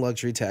to be in the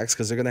luxury tax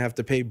because they're going to have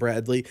to pay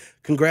Bradley.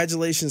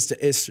 Congratulations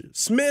to Ish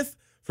Smith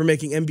for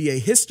making NBA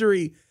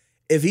history.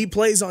 If he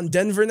plays on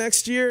Denver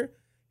next year,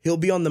 he'll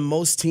be on the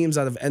most teams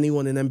out of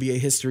anyone in NBA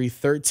history,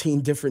 13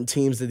 different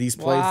teams that he's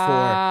played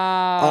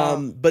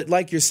for. But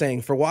like you're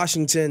saying, for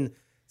Washington,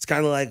 it's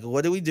kind of like,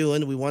 what are we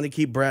doing? We want to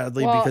keep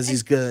Bradley because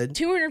he's good.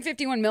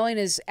 $251 million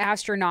is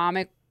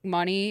astronomical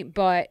money,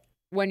 but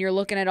when you're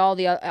looking at all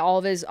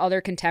of his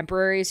other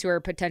contemporaries who are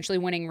potentially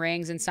winning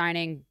rings and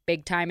signing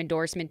big time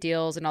endorsement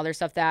deals and other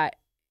stuff that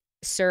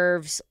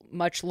serves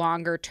much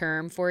longer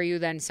term for you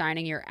than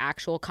signing your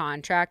actual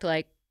contract,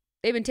 like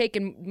they've been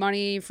taking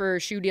money for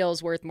shoe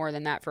deals worth more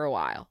than that for a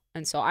while.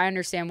 And so I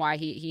understand why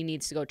he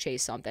needs to go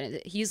chase something.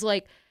 He's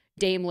like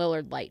Dame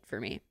Lillard light for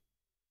me.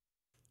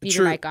 Need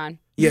your mic on.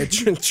 Yeah,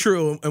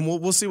 true. And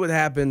we'll see what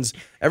happens.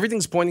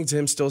 Everything's pointing to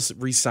him still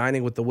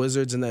re-signing with the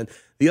Wizards. And then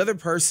the other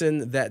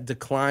person that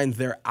declined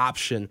their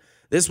option,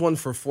 this one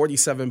for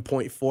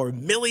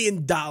 $47.4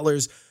 million,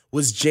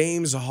 was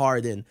James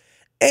Harden.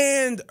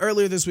 And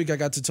earlier this week, I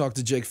got to talk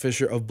to Jake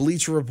Fisher of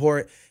Bleacher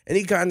Report, and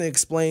he kind of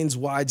explains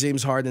why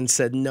James Harden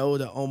said no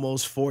to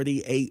almost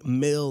 $48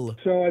 million.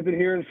 So I've been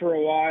hearing for a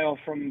while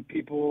from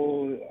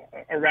people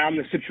around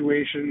the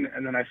situation,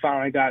 and then I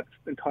finally got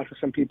in touch with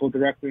some people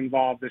directly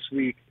involved this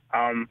week,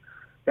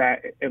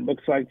 that it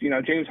looks like,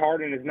 James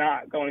Harden is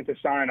not going to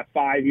sign a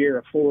 5-year,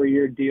 a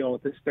 4-year deal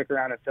to stick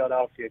around in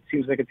Philadelphia. It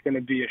seems like it's going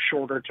to be a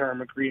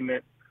shorter-term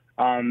agreement.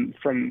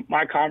 From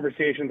my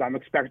conversations, I'm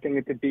expecting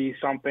it to be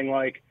something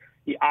like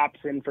he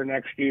opts in for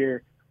next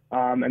year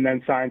and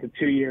then signs a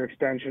 2-year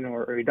extension,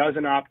 or he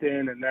doesn't opt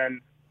in and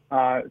then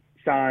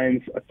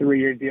signs a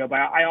 3-year deal. But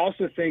I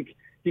also think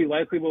he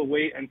likely will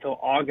wait until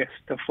August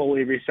to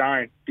fully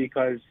resign,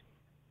 because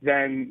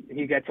then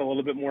he gets a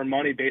little bit more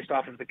money based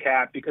off of the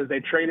cap, because they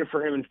traded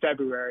for him in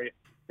February.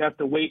 They have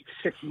to wait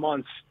 6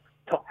 months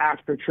till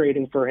after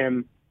trading for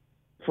him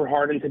for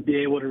Harden to be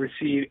able to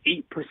receive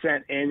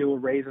 8% annual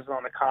raises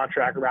on the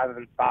contract rather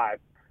than 5%.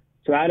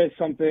 So that is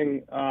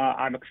something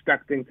I'm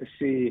expecting to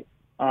see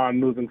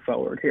moving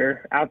forward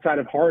here. Outside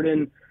of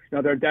Harden,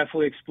 they're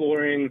definitely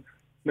exploring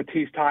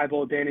Matisse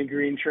Thybulle, Danny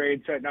Green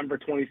trades at number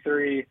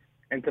 23,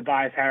 and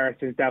Tobias Harris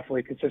is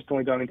definitely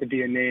consistently going to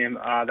be a name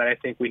that I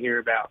think we hear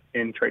about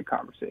in trade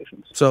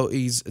conversations. So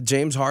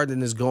James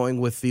Harden is going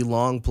with the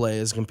long play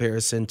as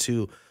comparison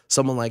to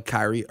someone like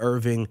Kyrie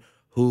Irving,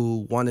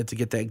 who wanted to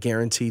get that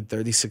guaranteed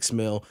 $36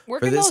 million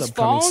for this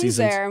upcoming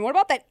season. There, and what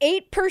about that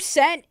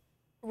 8%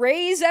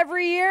 raise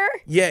every year?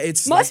 Yeah,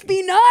 it's must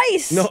be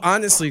nice. No,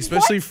 honestly,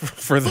 especially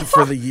for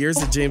the years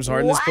that James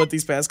Harden has put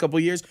these past couple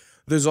of years.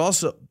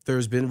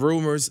 There's been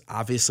rumors.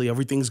 Obviously,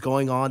 everything's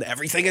going on.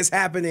 Everything is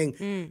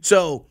happening.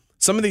 So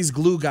some of these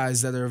glue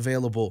guys that are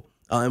available,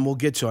 and we'll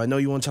get to. I know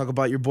you want to talk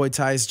about your boy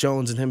Tyus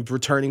Jones and him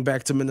returning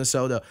back to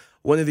Minnesota.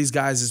 One of these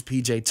guys is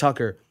PJ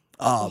Tucker.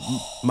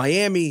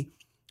 Miami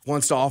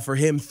wants to offer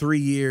him 3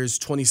 years,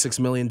 $26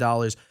 million.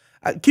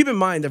 Keep in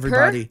mind,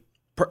 everybody.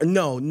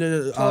 No,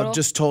 total?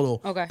 Just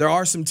total. Okay. There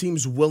are some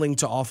teams willing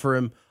to offer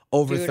him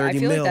over $30 million. I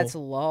feel like that's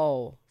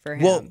low for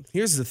him. Well,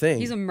 here's the thing.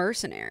 He's a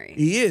mercenary.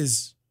 He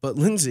is, but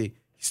Lindsay,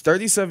 he's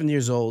 37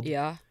 years old.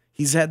 Yeah.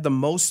 He's had the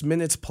most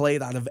minutes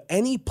played out of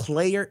any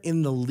player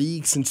in the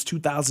league since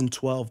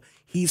 2012.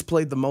 He's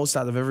played the most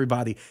out of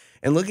everybody.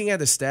 And looking at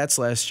his stats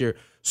last year,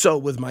 so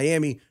with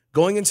Miami,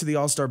 going into the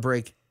All-Star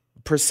break,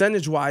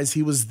 percentage-wise,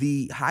 he was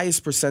the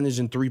highest percentage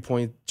in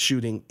three-point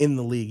shooting in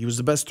the league. He was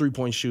the best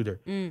three-point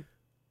shooter.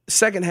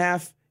 Second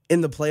half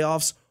in the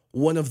playoffs,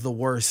 one of the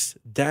worst,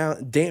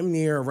 damn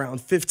near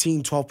around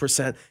 15,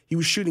 12%. He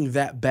was shooting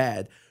that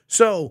bad.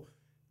 So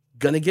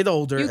gonna get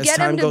older You as get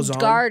time him goes to on.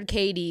 guard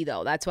KD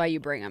though. That's why you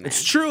bring him in.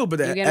 It's true, but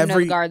you get him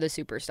to guard the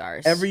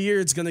superstars. Every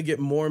year it's gonna get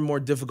more and more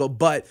difficult.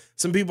 But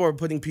some people are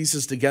putting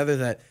pieces together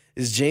that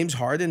is James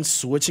Harden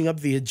switching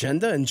up the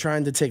agenda and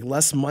trying to take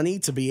less money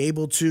to be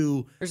able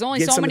to. There's only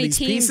get so some of many these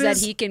teams pieces.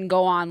 that he can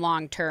go on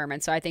long term,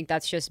 and so I think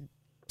that's just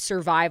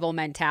survival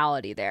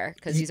mentality there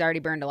because he's already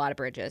burned a lot of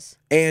bridges.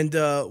 And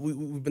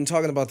we've been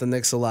talking about the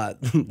Knicks a lot.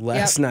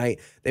 Last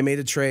night, they made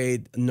a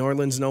trade.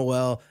 Nerlens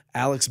Noel,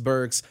 Alex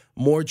Burks,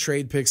 more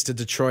trade picks to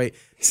Detroit,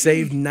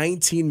 saved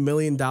 $19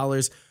 million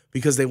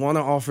because they want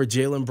to offer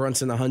Jalen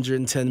Brunson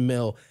 $110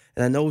 million.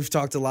 And I know we've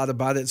talked a lot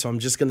about it, so I'm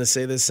just going to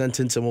say this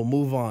sentence and we'll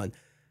move on.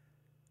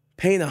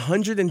 Paying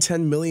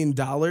 $110 million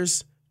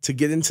to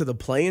get into the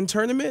play-in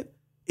tournament,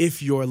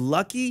 if you're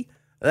lucky,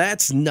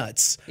 that's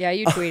nuts. Yeah,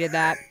 you tweeted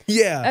that.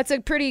 Yeah. That's a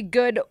pretty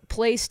good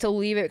place to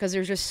leave it because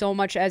there's just so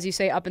much, as you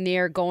say, up in the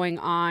air going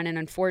on. And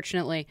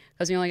unfortunately,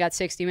 because we only got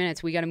 60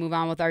 minutes, we got to move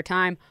on with our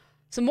time.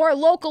 Some more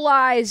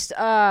localized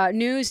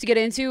news to get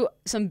into.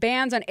 Some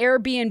bans on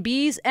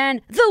Airbnbs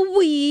and the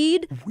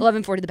weed.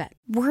 11:40 The Bet.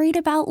 Worried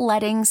about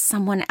letting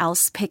someone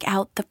else pick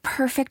out the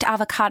perfect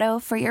avocado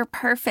for your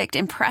perfect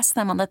impress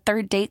them on the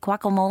third date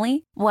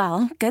guacamole?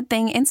 Well, good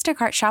thing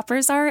Instacart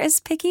shoppers are as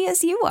picky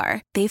as you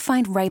are. They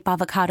find ripe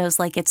avocados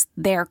like it's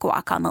their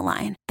guac on the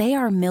line. They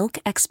are milk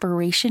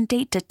expiration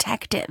date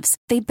detectives.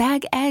 They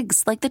bag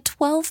eggs like the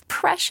 12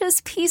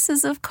 precious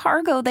pieces of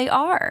cargo they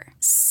are.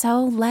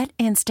 So let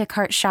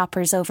Instacart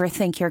shoppers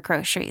overthink your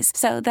groceries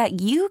so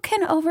that you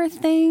can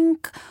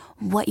overthink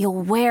what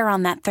you'll wear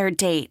on that third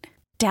date.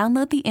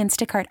 Download the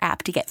Instacart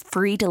app to get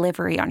free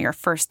delivery on your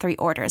first 3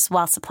 orders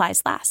while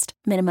supplies last.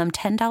 Minimum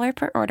 $10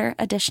 per order.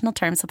 Additional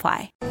terms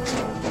apply.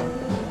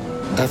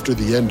 After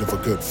the end of a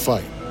good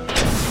fight,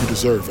 you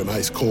deserve an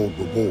ice-cold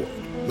reward.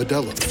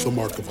 Modelo is the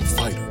mark of a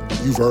fighter.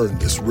 You've earned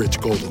this rich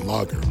golden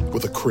lager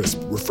with a crisp,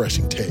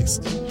 refreshing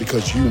taste.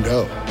 Because you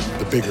know,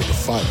 the bigger the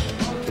fight,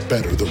 the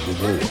better the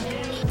reward.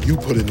 You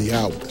put in the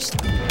hours,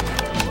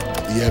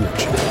 the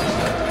energy,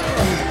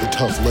 the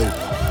tough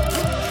labor.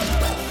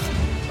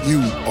 You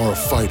are a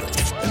fighter,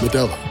 and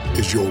Modelo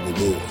is your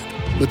reward.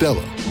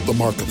 Modelo, the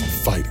mark of a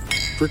fighter.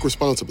 Drink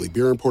responsibly.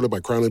 Beer imported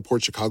by Crown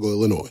Imports, Chicago,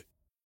 Illinois.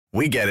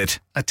 We get it.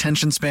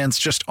 Attention spans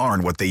just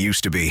aren't what they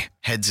used to be.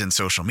 Heads in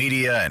social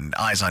media and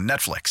eyes on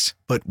Netflix.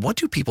 But what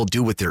do people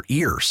do with their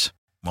ears?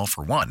 Well,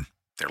 for one,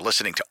 they're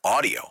listening to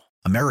audio.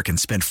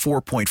 Americans spend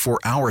 4.4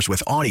 hours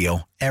with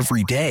audio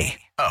every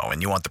day. Oh,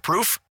 and you want the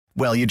proof?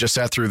 Well, you just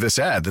sat through this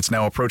ad that's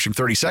now approaching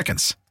 30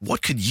 seconds.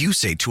 What could you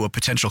say to a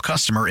potential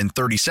customer in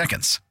 30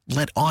 seconds?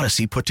 Let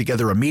Odyssey put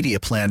together a media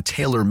plan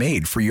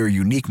tailor-made for your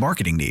unique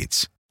marketing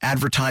needs.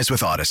 Advertise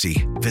with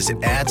Odyssey.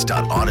 Visit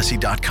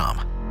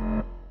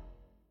ads.odyssey.com.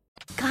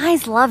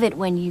 Guys love it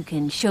when you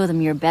can show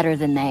them you're better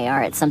than they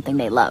are at something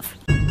they love.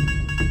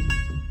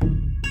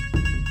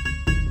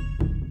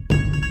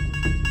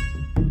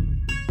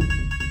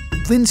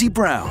 Lindsey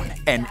Brown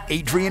and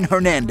Adrian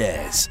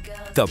Hernandez,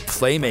 the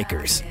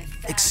Playmakers,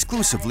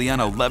 exclusively on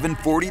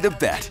 1140 The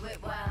Bet.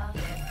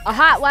 A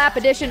hot lap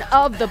edition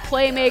of the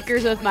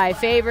Playmakers with my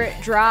favorite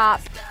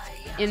drop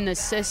in the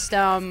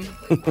system.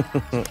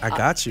 I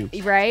got you.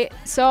 Right?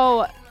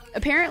 So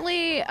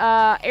apparently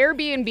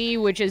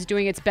Airbnb, which is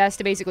doing its best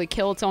to basically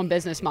kill its own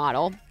business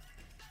model,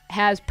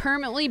 has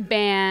permanently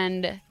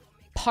banned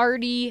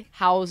party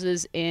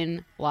houses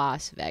in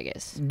Las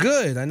Vegas.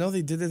 Good. I know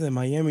they did it in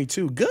Miami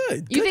too.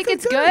 Good. You think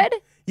it's good?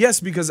 Yes,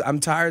 because I'm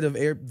tired of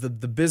the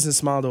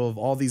business model of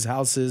all these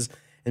houses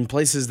and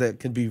places that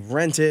could be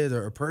rented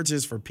or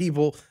purchased for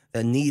people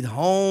that need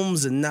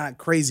homes and not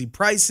crazy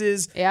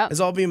prices. Yeah,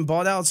 it's all being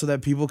bought out so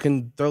that people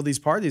can throw these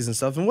parties and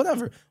stuff and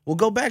whatever. We'll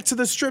go back to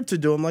the strip to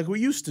do them like we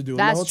used to do in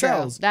the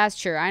hotels. That's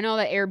true. I know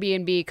that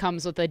Airbnb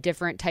comes with a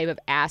different type of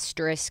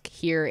asterisk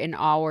here in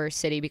our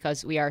city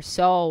because we are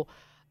so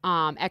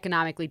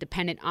economically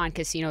dependent on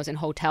casinos and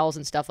hotels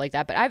and stuff like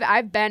that. But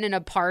I've been in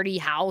a party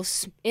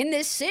house in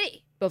this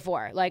city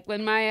before, like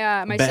when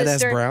my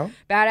sister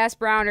Badass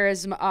Brown, or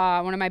as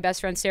one of my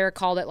best friends Sarah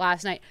called it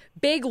last night,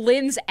 Big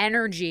Lynn's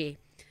Energy.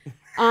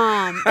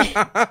 When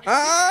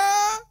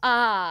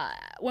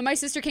my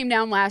sister came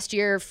down last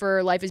year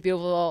for Life is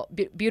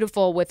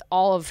Beautiful with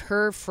all of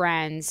her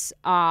friends,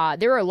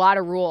 there were a lot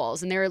of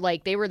rules, and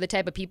they were the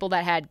type of people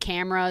that had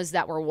cameras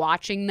that were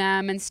watching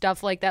them and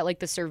stuff like that, like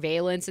the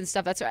surveillance and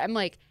stuff. That's why I'm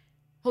like,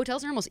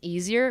 hotels are almost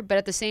easier, but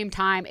at the same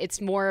time,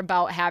 it's more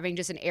about having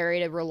just an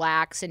area to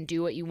relax and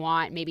do what you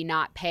want, maybe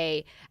not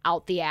pay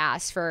out the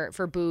ass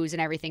for booze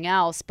and everything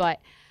else. But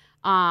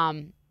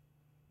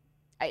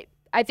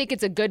I think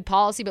it's a good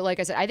policy, but like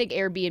I said, I think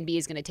Airbnb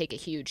is going to take a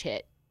huge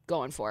hit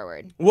going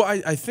forward. Well,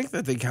 I think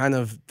that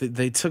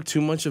they took too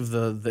much of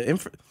the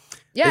info.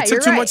 Yeah, they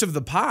took too much of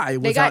the pie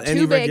without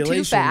any regulations. They got too big,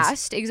 too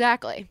fast.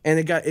 Exactly. And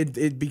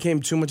it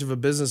became too much of a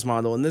business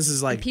model. And this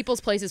is like, and people's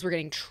places were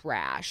getting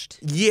trashed.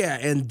 Yeah,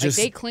 and just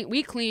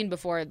we cleaned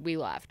before we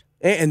left.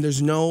 And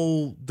there's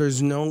no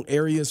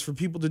areas for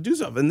people to do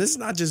stuff. And this is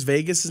not just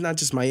Vegas. It's not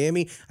just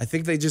Miami. I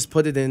think they just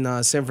put it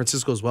in San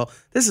Francisco as well.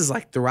 This is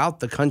like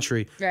throughout the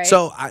country. Right.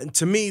 So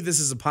to me,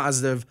 this is a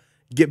positive.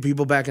 get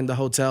people back into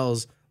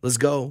hotels. Let's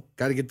go.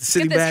 Got to get the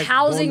city back. Get this back,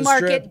 housing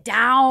market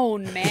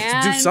down,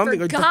 man. Do something.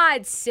 For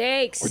God's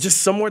sakes. Or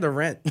just somewhere to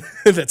rent.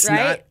 That's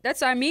right? not. That's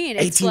what I mean.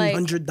 It's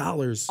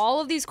 $1,800. All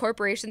of these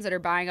corporations that are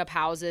buying up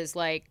houses,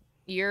 like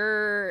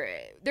we're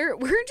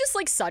in just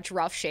like such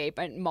rough shape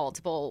at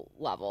multiple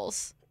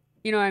levels.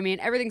 You know what I mean?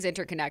 Everything's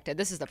interconnected.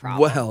 This is the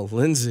problem. Well,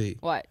 Lindsay.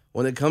 What?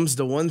 When it comes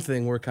to one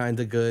thing, we're kind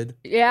of good.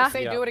 Yeah?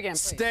 Do it again,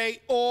 please. Stay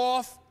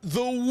off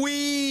the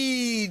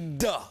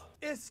weed.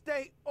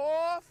 Stay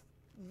off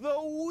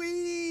the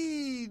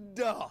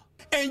weed.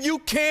 And you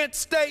can't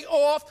stay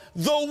off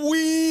the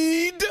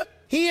weed.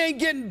 He ain't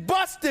getting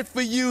busted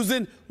for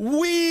using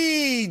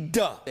weed.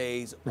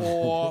 Stays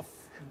off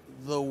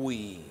the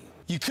weed.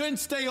 You couldn't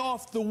stay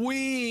off the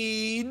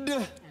weed.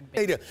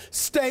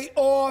 Stay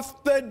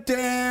off the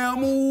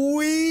damn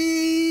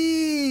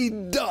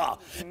weed.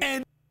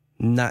 And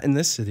not in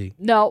this city.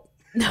 No.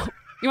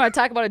 You want to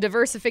talk about a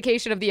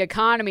diversification of the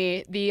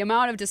economy? The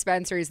amount of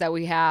dispensaries that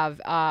we have,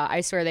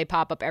 I swear they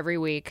pop up every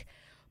week.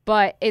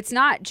 But it's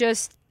not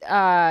just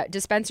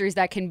dispensaries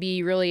that can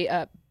be really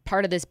a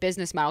part of this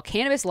business model.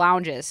 Cannabis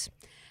lounges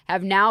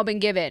have now been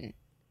given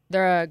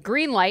the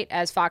green light,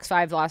 as Fox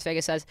 5 Las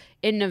Vegas says,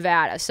 in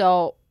Nevada.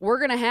 So we're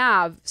going to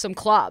have some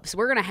clubs.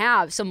 We're going to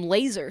have some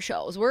laser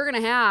shows. We're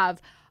going to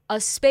have a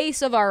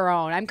space of our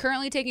own. I'm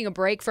currently taking a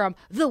break from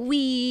the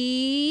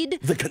weed.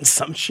 The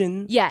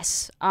consumption?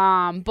 Yes.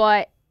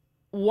 But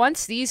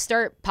once these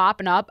start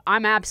popping up,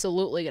 I'm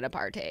absolutely going to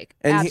partake.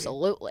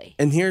 Absolutely.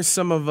 And here's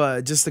some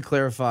of, just to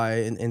clarify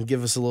and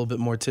give us a little bit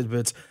more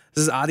tidbits.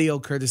 This is audio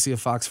courtesy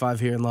of Fox 5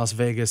 here in Las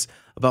Vegas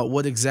about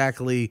what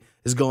exactly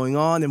is going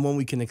on and when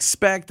we can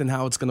expect and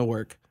how it's going to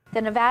work.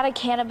 The Nevada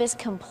Cannabis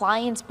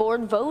Compliance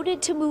Board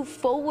voted to move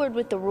forward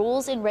with the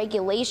rules and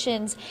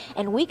regulations,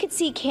 and we could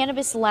see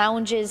cannabis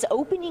lounges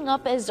opening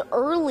up as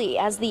early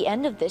as the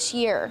end of this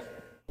year.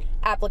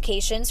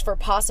 Applications for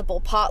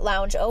possible pot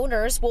lounge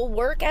owners will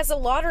work as a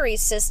lottery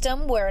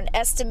system where an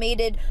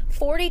estimated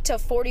 40 to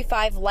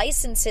 45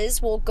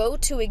 licenses will go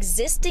to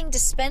existing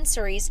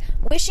dispensaries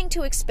wishing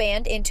to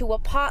expand into a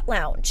pot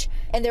lounge,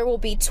 and there will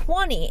be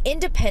 20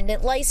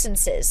 independent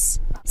licenses.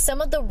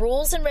 Some of the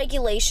rules and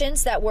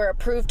regulations that were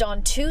approved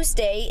on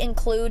Tuesday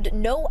include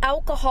no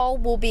alcohol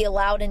will be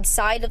allowed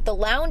inside of the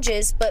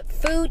lounges, but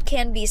food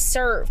can be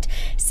served.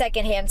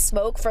 Secondhand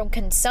smoke from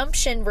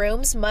consumption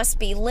rooms must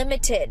be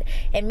limited,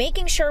 and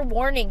making sure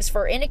warnings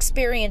for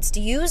inexperienced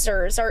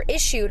users are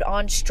issued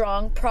on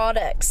strong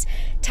products.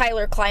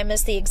 Tyler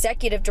Klimas, the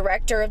executive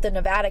director of the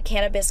Nevada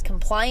Cannabis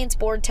Compliance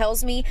Board,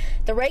 tells me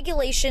the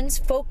regulations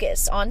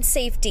focus on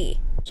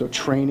safety. So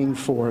training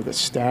for the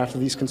staff of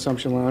these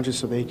consumption lounges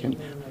so they can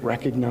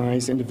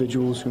recognize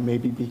individuals who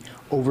maybe be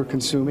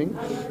over-consuming.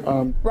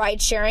 Ride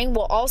sharing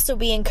will also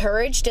be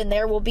encouraged, and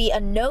there will be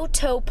a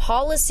no-tow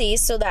policy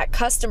so that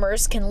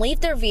customers can leave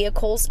their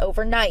vehicles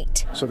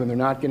overnight. So then they're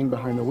not getting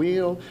behind the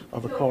wheel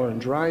of a car and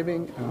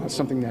driving,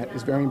 something that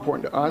is very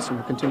important to us and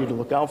we'll continue to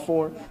look out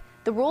for.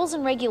 The rules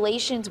and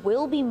regulations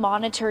will be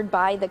monitored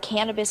by the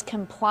Cannabis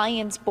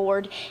Compliance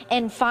Board,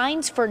 and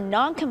fines for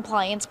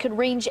non-compliance could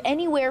range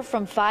anywhere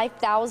from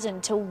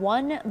 $5,000 to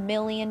 $1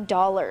 million.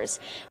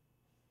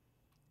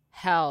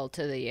 Hell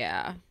to the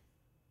yeah.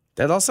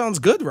 That all sounds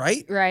good,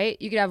 right?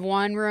 Right. You could have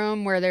one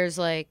room where there's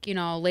like,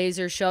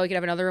 laser show. You could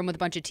have another room with a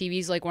bunch of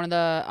TVs. Like one of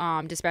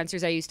the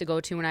dispensaries I used to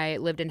go to when I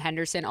lived in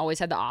Henderson always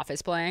had The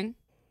Office playing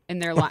in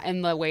their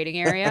in the waiting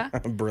area.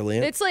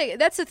 Brilliant. It's like,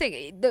 that's the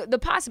thing. The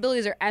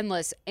possibilities are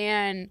endless.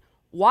 And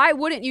why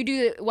wouldn't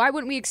why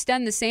wouldn't we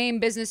extend the same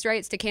business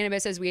rights to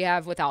cannabis as we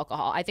have with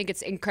alcohol? I think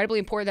it's incredibly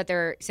important that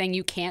they're saying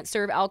you can't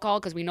serve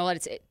alcohol, because we know that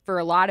it's, for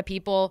a lot of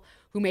people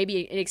who may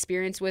be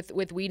inexperienced with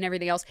weed and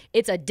everything else,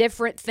 it's a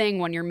different thing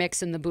when you're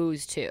mixing the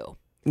booze too.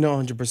 No,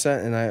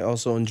 100%. And I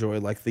also enjoy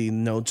like the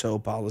no-tow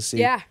policy.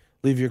 Yeah.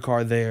 Leave your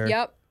car there.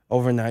 Yep.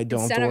 Overnight. Don't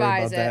have to worry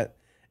about that.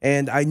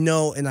 And I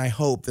know and I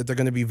hope that they're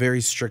going to be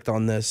very strict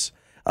on this,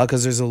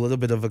 because there's a little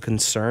bit of a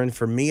concern,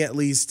 for me at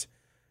least,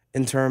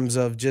 in terms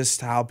of just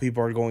how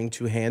people are going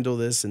to handle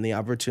this and the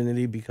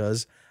opportunity,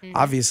 because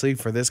obviously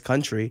for this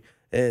country,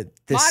 this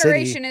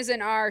moderation city,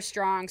 isn't our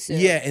strong suit.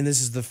 Yeah, and this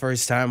is the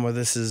first time where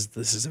this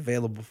is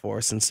available for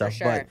us and stuff. For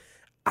sure. But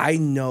I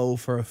know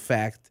for a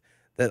fact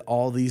that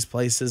all these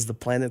places, the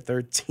Planet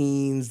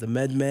 13s, the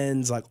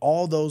MedMens, like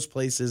all those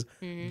places,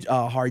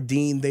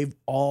 Hardin, they've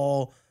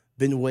all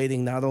been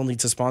waiting not only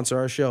to sponsor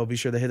our show. Be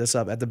sure to hit us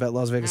up at the Bet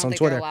Las Vegas on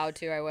Twitter. They're allowed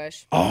to, I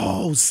wish.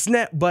 Oh,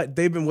 snap. But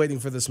they've been waiting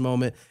for this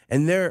moment,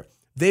 and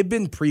they've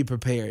been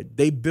pre-prepared.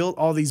 They built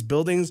all these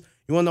buildings.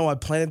 You want to know why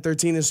Planet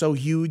 13 is so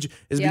huge?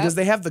 Is because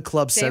they have the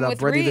club set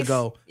up, ready to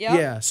go. Yep.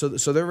 Yeah, so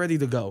they're ready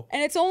to go.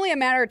 And it's only a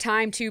matter of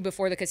time, too,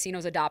 before the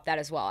casinos adopt that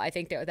as well. I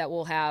think that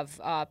we'll have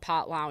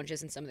pot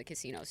lounges in some of the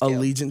casinos, too.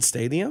 Allegiant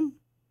Stadium?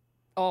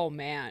 Oh,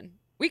 man.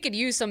 We could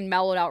use some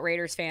mellowed out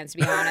Raiders fans, to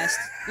be honest.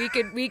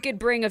 We could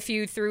bring a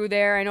few through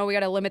there. I know we got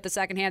to limit the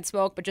secondhand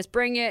smoke, but just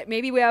bring it.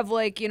 Maybe we have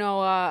like,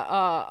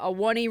 a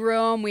one-y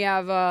room. We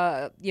have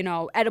a,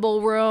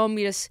 edible room.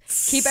 You just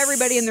keep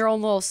everybody in their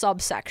own little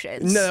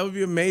subsections. No, that would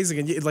be amazing.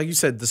 And like you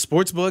said, the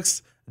sports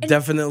books,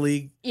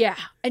 definitely. Yeah.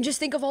 And just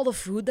think of all the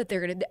food that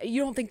they're going to,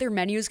 you don't think their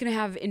menu is going to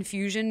have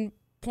infusion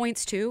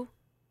points too?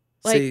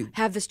 Like,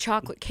 have this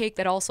chocolate cake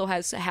that also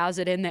has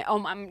it in there.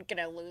 Oh, I'm going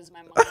to lose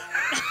my mind.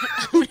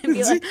 I'm going to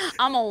be like,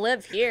 I'm going to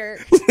live here.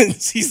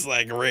 She's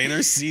like,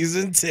 Raiders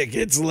season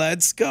tickets,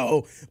 let's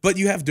go. But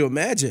you have to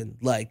imagine,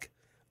 like,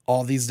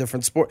 all these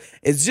different sports.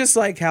 It's just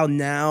like how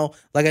now,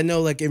 like I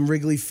know like in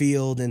Wrigley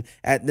Field and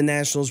at the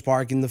Nationals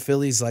Park in the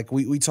Phillies, like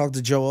we talk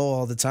to Joe O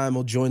all the time.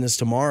 He'll join us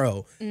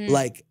tomorrow.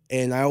 Like,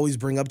 and I always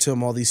bring up to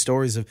him all these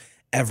stories of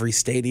every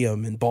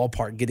stadium and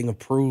ballpark getting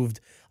approved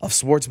of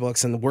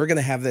sportsbooks. And we're going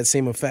to have that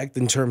same effect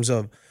in terms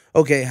of,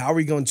 okay, how are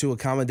we going to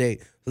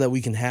accommodate so that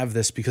we can have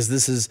this? Because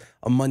this is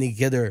a money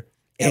getter.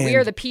 Yeah, we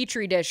are the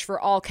petri dish for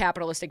all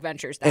capitalistic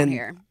ventures down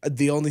here.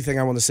 The only thing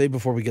I want to say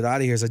before we get out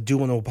of here is I do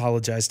want to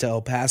apologize to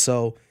El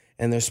Paso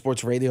and their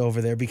sports radio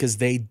over there because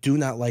they do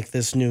not like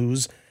this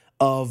news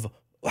of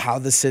how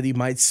the city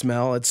might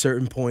smell at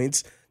certain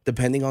points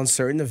depending on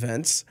certain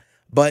events.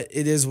 But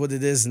it is what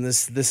it is, and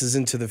this is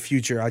into the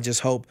future. I just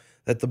hope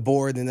that the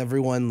board and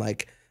everyone,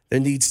 like, it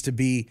needs to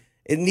be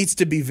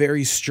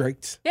very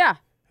strict. Yeah.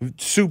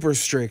 Super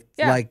strict.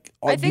 Yeah. Like,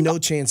 no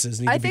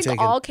chances need to be taken. I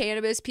think all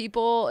cannabis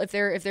people, if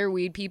they're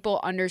weed people,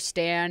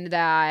 understand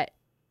that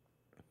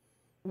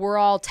we're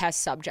all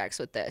test subjects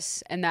with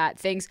this, and that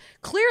things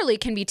clearly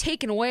can be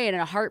taken away in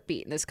a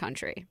heartbeat in this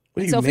country.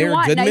 What are you, Mayor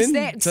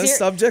Goodman? Test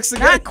subjects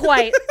again? Not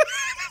quite.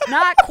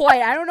 Not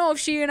quite. I don't know if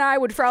she and I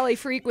would probably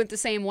frequent the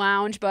same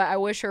lounge, but I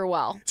wish her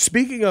well.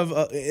 Speaking of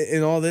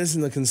in all this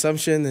and the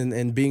consumption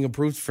and being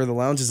approved for the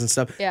lounges and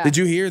stuff, did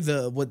you hear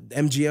what the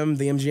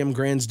MGM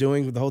Grand's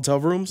doing with the hotel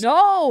rooms?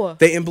 No.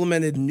 They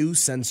implemented new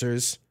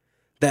sensors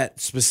that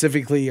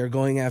specifically are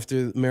going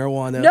after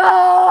marijuana.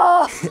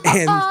 No.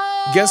 And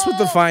guess what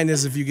the fine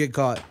is if you get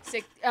caught?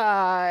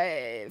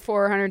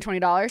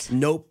 $420.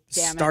 Nope.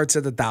 Starts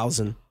at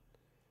 $1,000.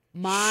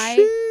 My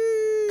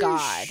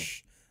God.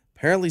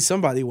 Apparently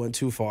somebody went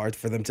too far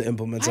for them to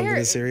implement something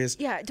this serious.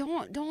 Yeah,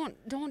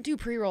 don't do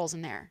pre-rolls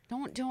in there.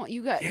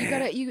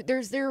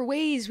 There are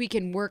ways we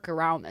can work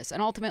around this.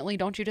 And ultimately,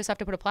 don't you just have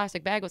to put a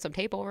plastic bag with some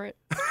tape over it?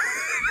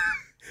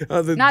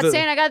 Not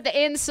saying I got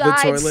the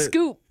inside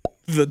scoop.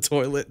 The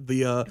toilet,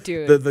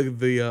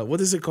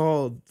 what is it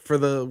called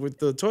with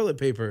the toilet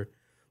paper?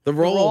 The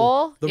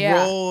roll.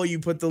 Roll, you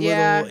put the little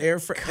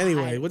air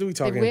anyway, what are we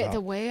talking about?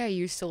 The way I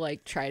used to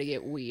try to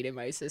get weed in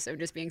my system,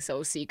 just being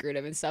so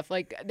secretive and stuff.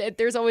 Like,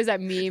 there's always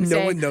that meme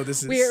saying, one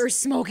notices. We're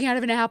smoking out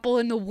of an apple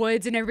in the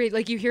woods, and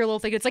everybody, you hear a little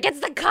thing, it's like, it's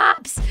the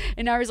cops!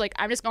 And now I was like,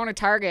 I'm just going to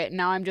Target, and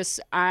now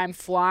I'm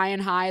flying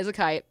high as a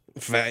kite.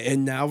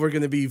 And now we're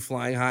going to be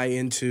flying high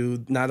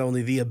into not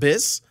only the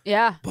abyss,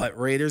 but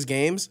Raiders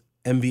games.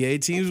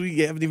 NBA teams we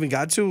haven't even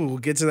got to. We'll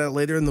get to that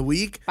later in the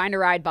week. Find a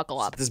ride, buckle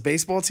up. This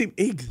baseball team,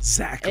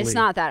 exactly. It's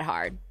not that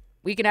hard.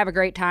 We can have a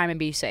great time and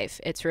be safe.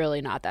 It's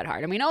really not that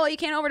hard. And we know you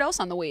can't overdose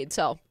on the weed,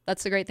 so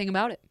that's the great thing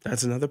about it.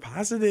 That's another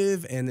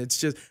positive, and it's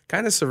just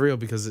kind of surreal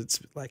because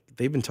it's like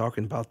they've been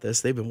talking about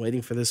this. They've been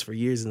waiting for this for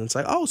years, and it's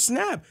like, oh,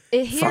 snap.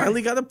 It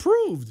finally got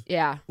approved.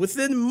 Yeah.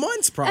 Within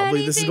months,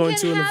 probably, this is going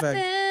to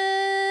effect.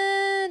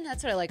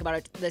 That's what I like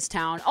about this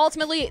town.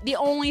 Ultimately, the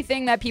only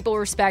thing that people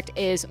respect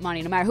is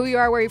money, no matter who you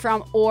are, where you're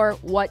from, or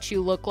what you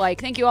look like.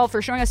 Thank you all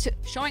for showing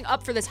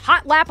up for this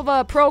hot lap of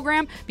a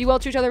program. Be well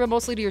to each other, but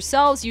mostly to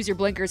yourselves. Use your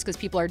blinkers because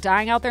people are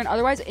dying out there. And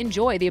otherwise,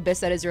 enjoy the abyss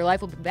that is your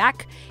life. We'll be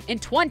back in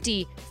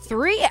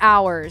 23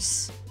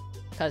 hours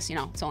because,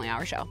 it's only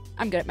our show.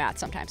 I'm good at math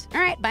sometimes.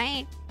 All right,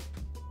 bye.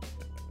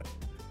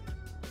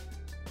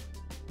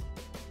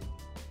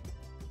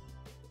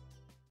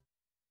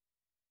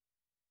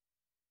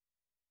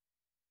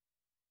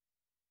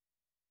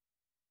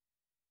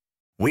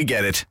 We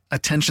get it.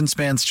 Attention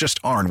spans just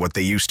aren't what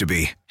they used to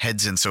be.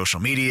 Heads in social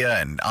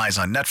media and eyes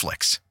on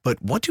Netflix. But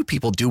what do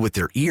people do with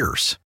their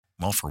ears?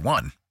 Well, for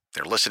one,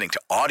 they're listening to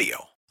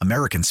audio.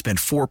 Americans spend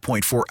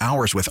 4.4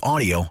 hours with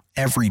audio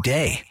every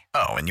day.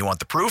 Oh, and you want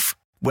the proof?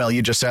 Well,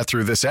 you just sat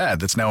through this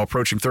ad that's now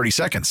approaching 30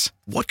 seconds.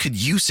 What could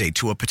you say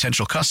to a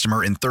potential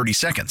customer in 30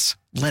 seconds?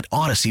 Let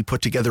Odyssey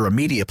put together a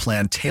media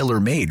plan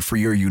tailor-made for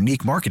your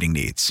unique marketing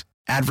needs.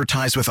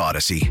 Advertise with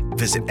Odyssey.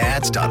 Visit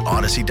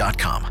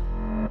ads.odyssey.com.